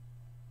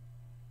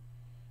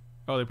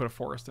 Oh, they put a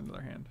forest into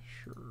their hand.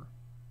 Sure.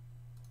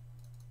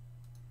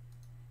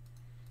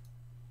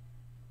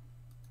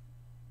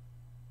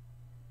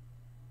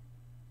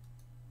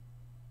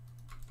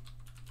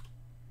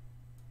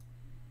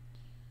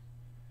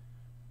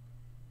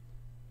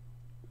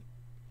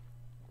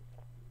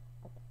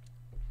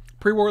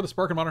 Pre-War with the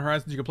Spark and Modern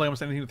Horizons, you can play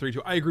almost anything to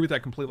 3-2. I agree with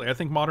that completely. I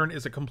think Modern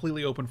is a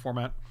completely open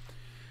format.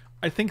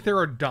 I think there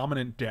are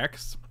dominant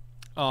decks,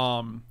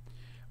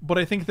 but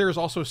I think there's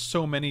also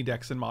so many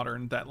decks in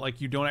Modern that,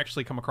 like, you don't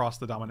actually come across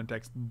the dominant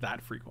decks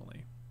that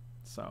frequently.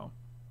 So...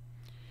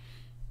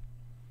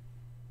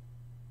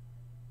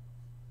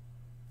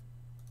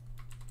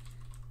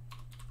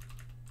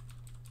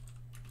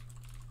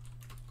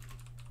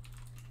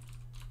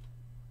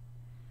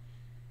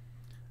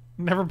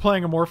 Never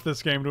playing a Morph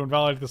this game to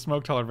invalidate the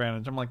Smoke Teller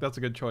advantage. I'm like, that's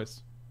a good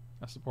choice.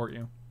 I support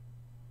you.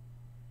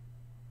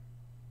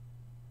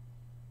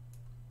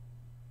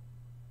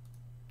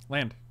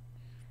 Land.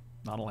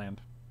 Not a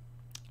land.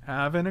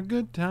 Having a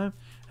good time.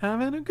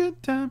 Having a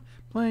good time.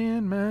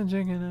 Playing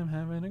Magic and I'm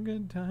having a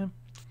good time.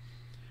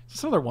 Is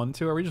this another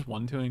 1-2? Are we just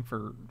 1-2ing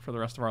for the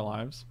rest of our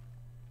lives?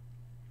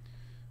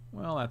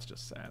 Well, that's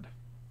just sad.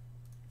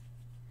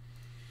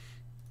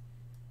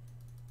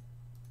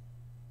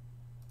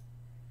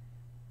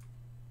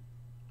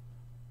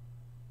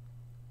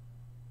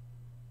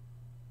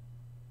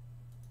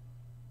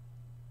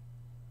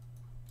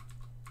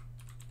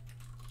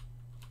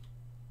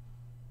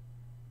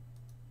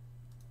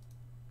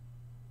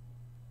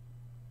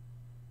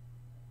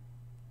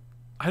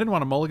 I didn't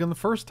want to mulligan the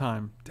first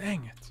time.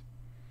 Dang it.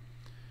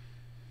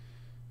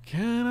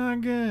 Can I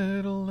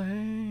get a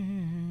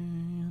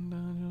land? I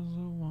just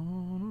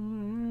want to...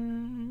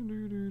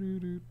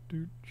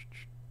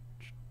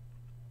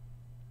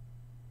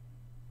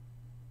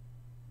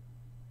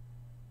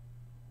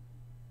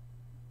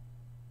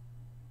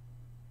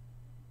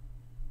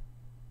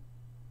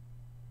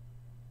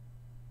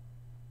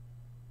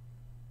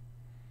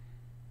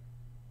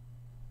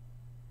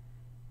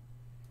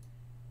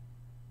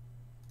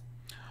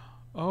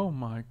 Oh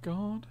my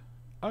god.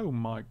 Oh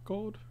my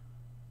god.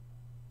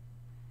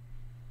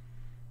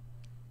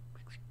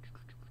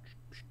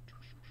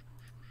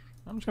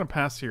 I'm just gonna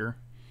pass here.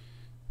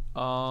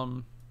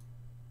 Because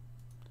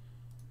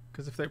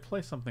if they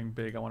play something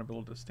big, I want to be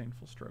able to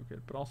disdainful stroke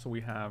it. But also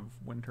we have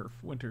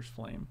Winter's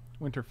Flame.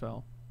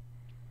 Winterfell.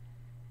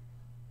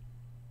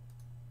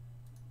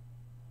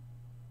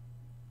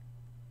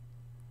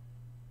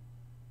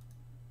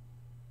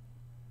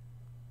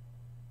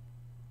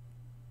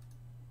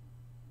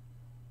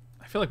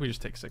 I feel like we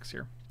just take 6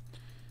 here.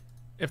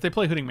 If they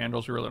play Hooting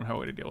Mandrills, we really don't have a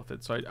way to deal with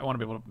it. So I want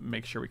to be able to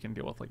make sure we can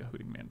deal with like a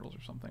Hooting Mandrills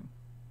or something.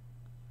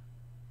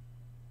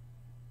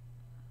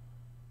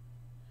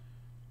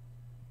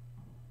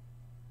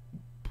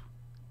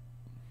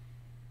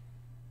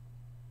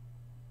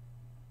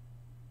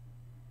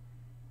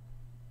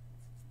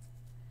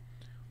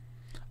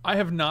 I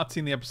have not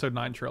seen the episode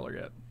 9 trailer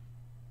yet.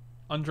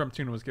 Undrummed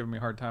Tuna was giving me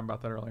a hard time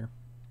about that earlier.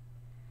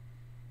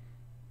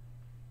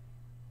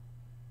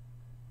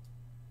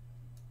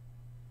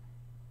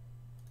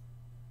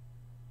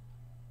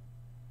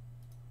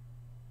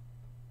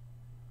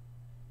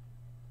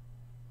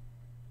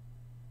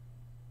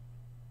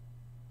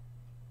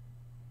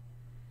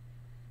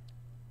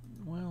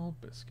 Well,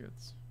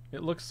 biscuits.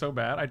 It looks so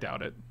bad. I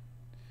doubt it.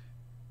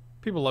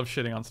 People love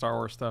shitting on Star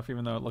Wars stuff,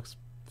 even though it looks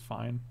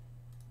fine.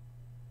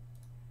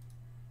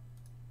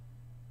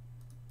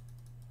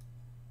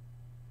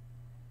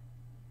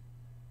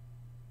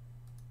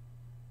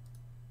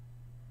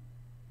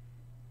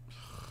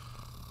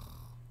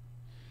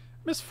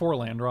 Missed 4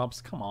 land drops.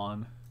 Come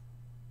on.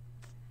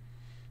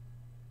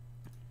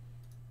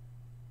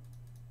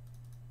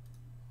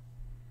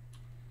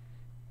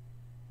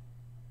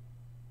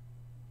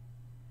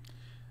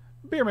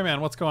 Beer my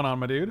man, what's going on,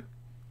 my dude?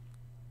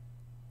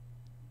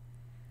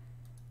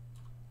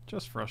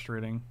 Just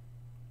frustrating.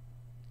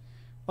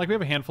 Like, we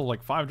have a handful of,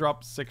 like, 5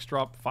 drop, 6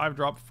 drop, 5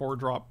 drop, 4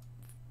 drop,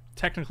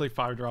 technically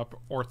 5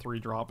 drop, or 3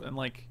 drop, and,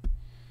 like...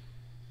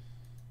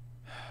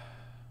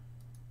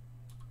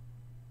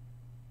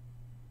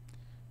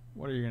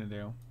 What are you gonna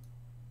do?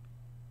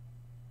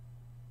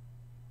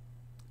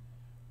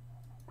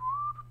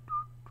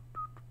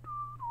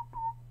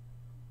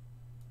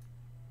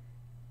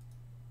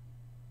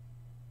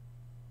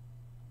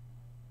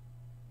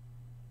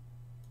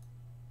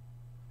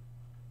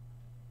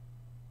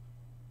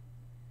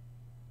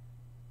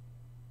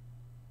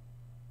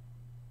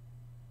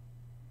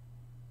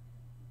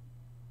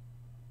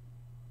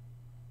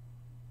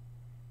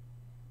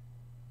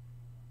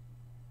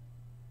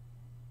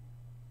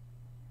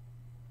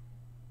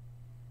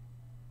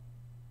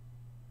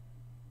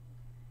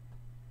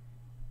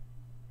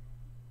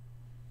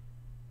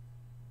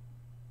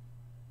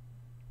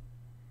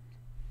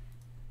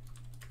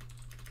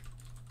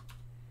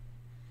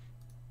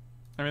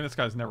 I mean, this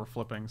guy's never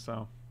flipping,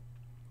 so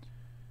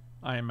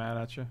I am mad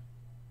at you.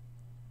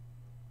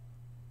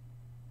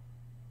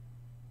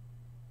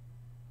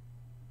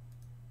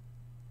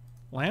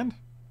 Land?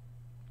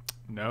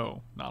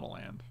 No, not a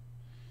land.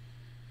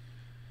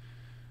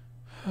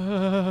 We're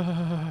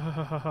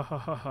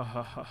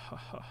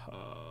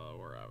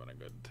having a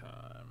good time.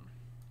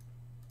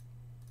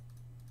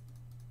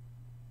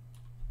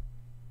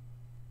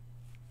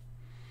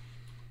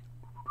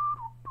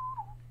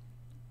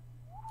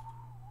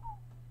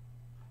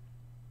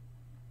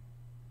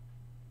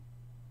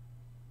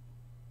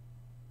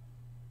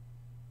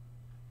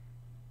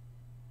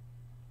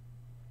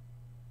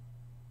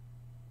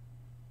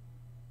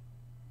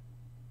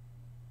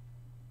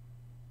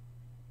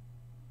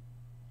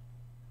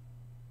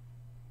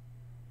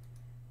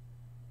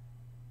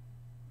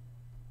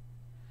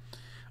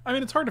 I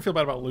mean, it's hard to feel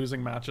bad about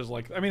losing matches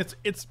like. I mean,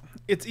 it's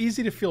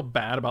easy to feel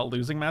bad about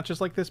losing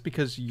matches like this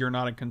because you're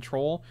not in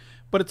control.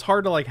 But it's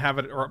hard to like have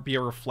it or be a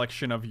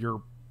reflection of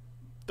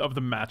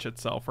the match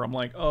itself. Where I'm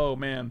like, oh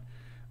man,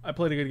 I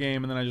played a good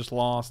game and then I just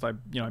lost. I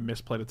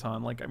misplayed a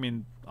ton. Like, I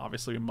mean,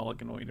 obviously we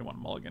mulligan when we didn't want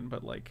to mulligan,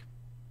 but like,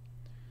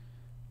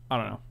 I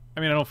don't know. I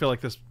mean, I don't feel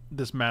like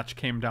this match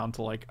came down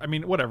to like. I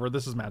mean, whatever.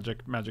 This is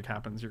Magic. Magic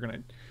happens. You're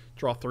gonna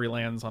draw 3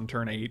 lands on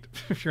turn 8.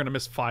 If you're gonna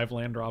miss 5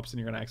 land drops and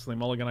you're gonna accidentally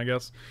mulligan, I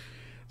guess.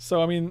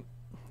 So, I mean,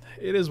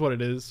 it is what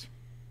it is.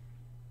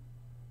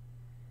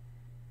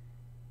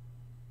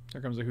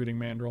 There comes a hooting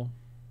mandrill.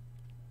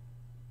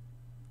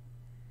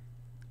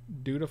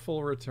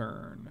 Dutiful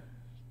return.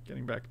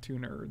 Getting back 2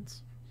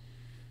 nerds.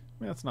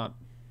 I mean, that's not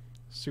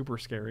super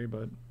scary,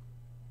 but...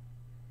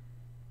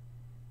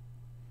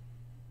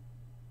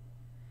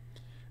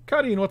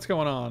 Cudine, what's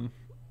going on?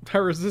 I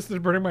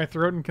resisted burning my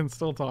throat and can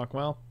still talk.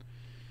 Well,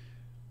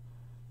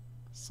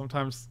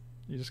 sometimes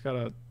you just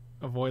gotta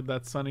avoid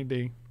that sunny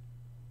D.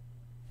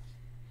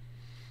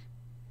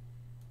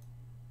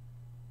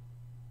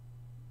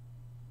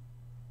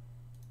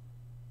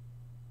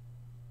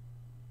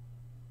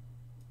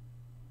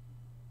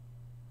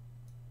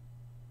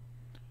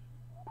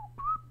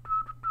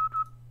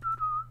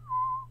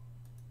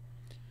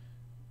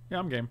 Yeah,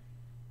 I'm game.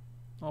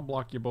 I'll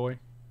block you, boy.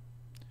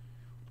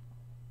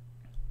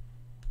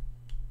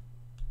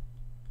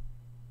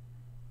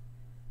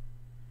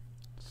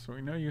 So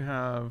we know you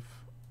have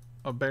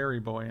a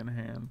berry boy in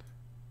hand.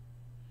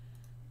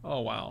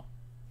 Oh, wow.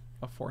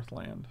 A 4th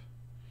land.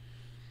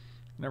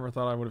 Never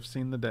thought I would have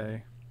seen the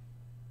day.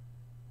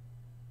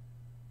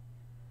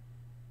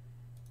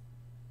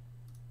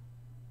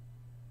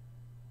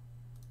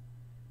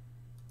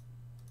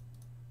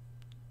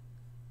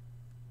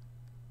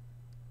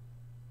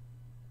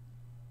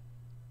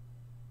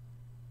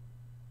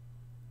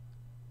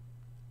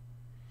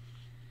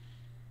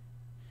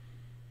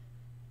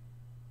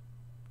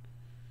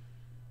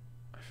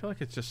 I feel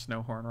like it's just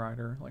Snowhorn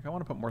Rider. Like, I want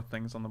to put more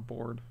things on the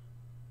board.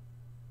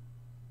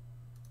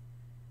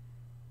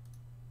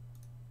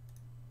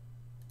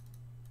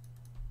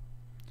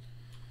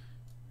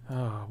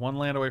 Oh, 1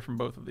 land away from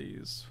both of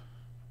these.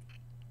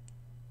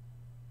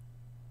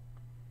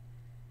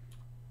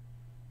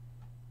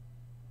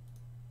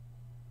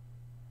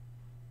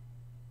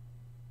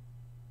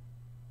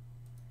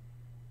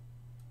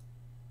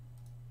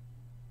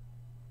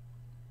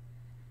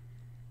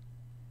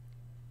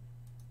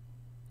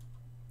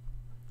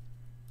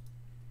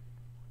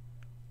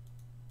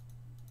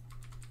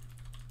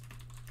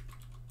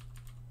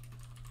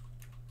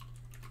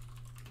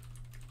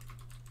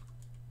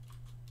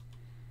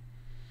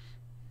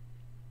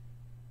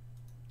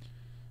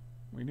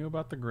 We knew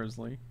about the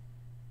grizzly.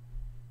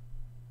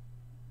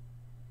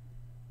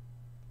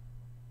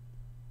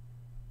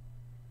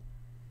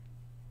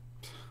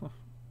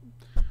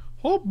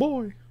 Oh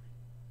boy.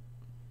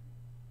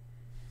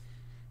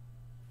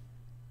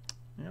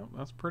 Yep,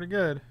 that's pretty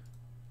good.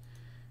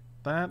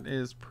 That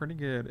is pretty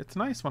good. It's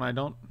nice when I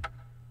don't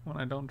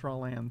draw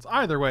lands.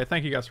 Either way,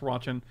 thank you guys for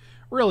watching.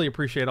 Really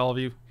appreciate all of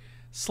you.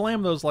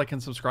 Slam those like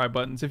and subscribe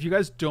buttons. If you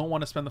guys don't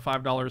want to spend the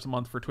 $5 a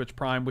month for Twitch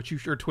Prime, which you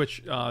should,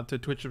 Twitch to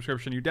Twitch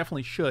subscription, you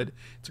definitely should.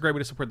 It's a great way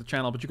to support the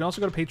channel. But you can also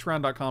go to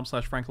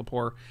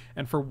patreon.com/FrankLepore,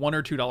 and for $1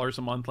 or $2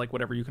 a month, like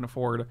whatever you can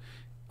afford,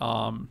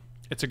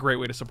 it's a great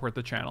way to support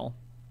the channel.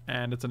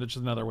 And it's just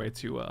another way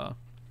to,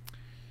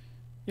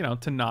 you know,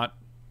 to not,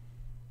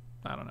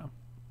 I don't know,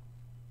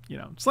 you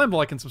know, slam the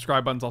like and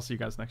subscribe buttons. I'll see you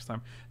guys next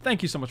time.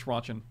 Thank you so much for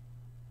watching.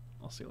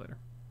 I'll see you later.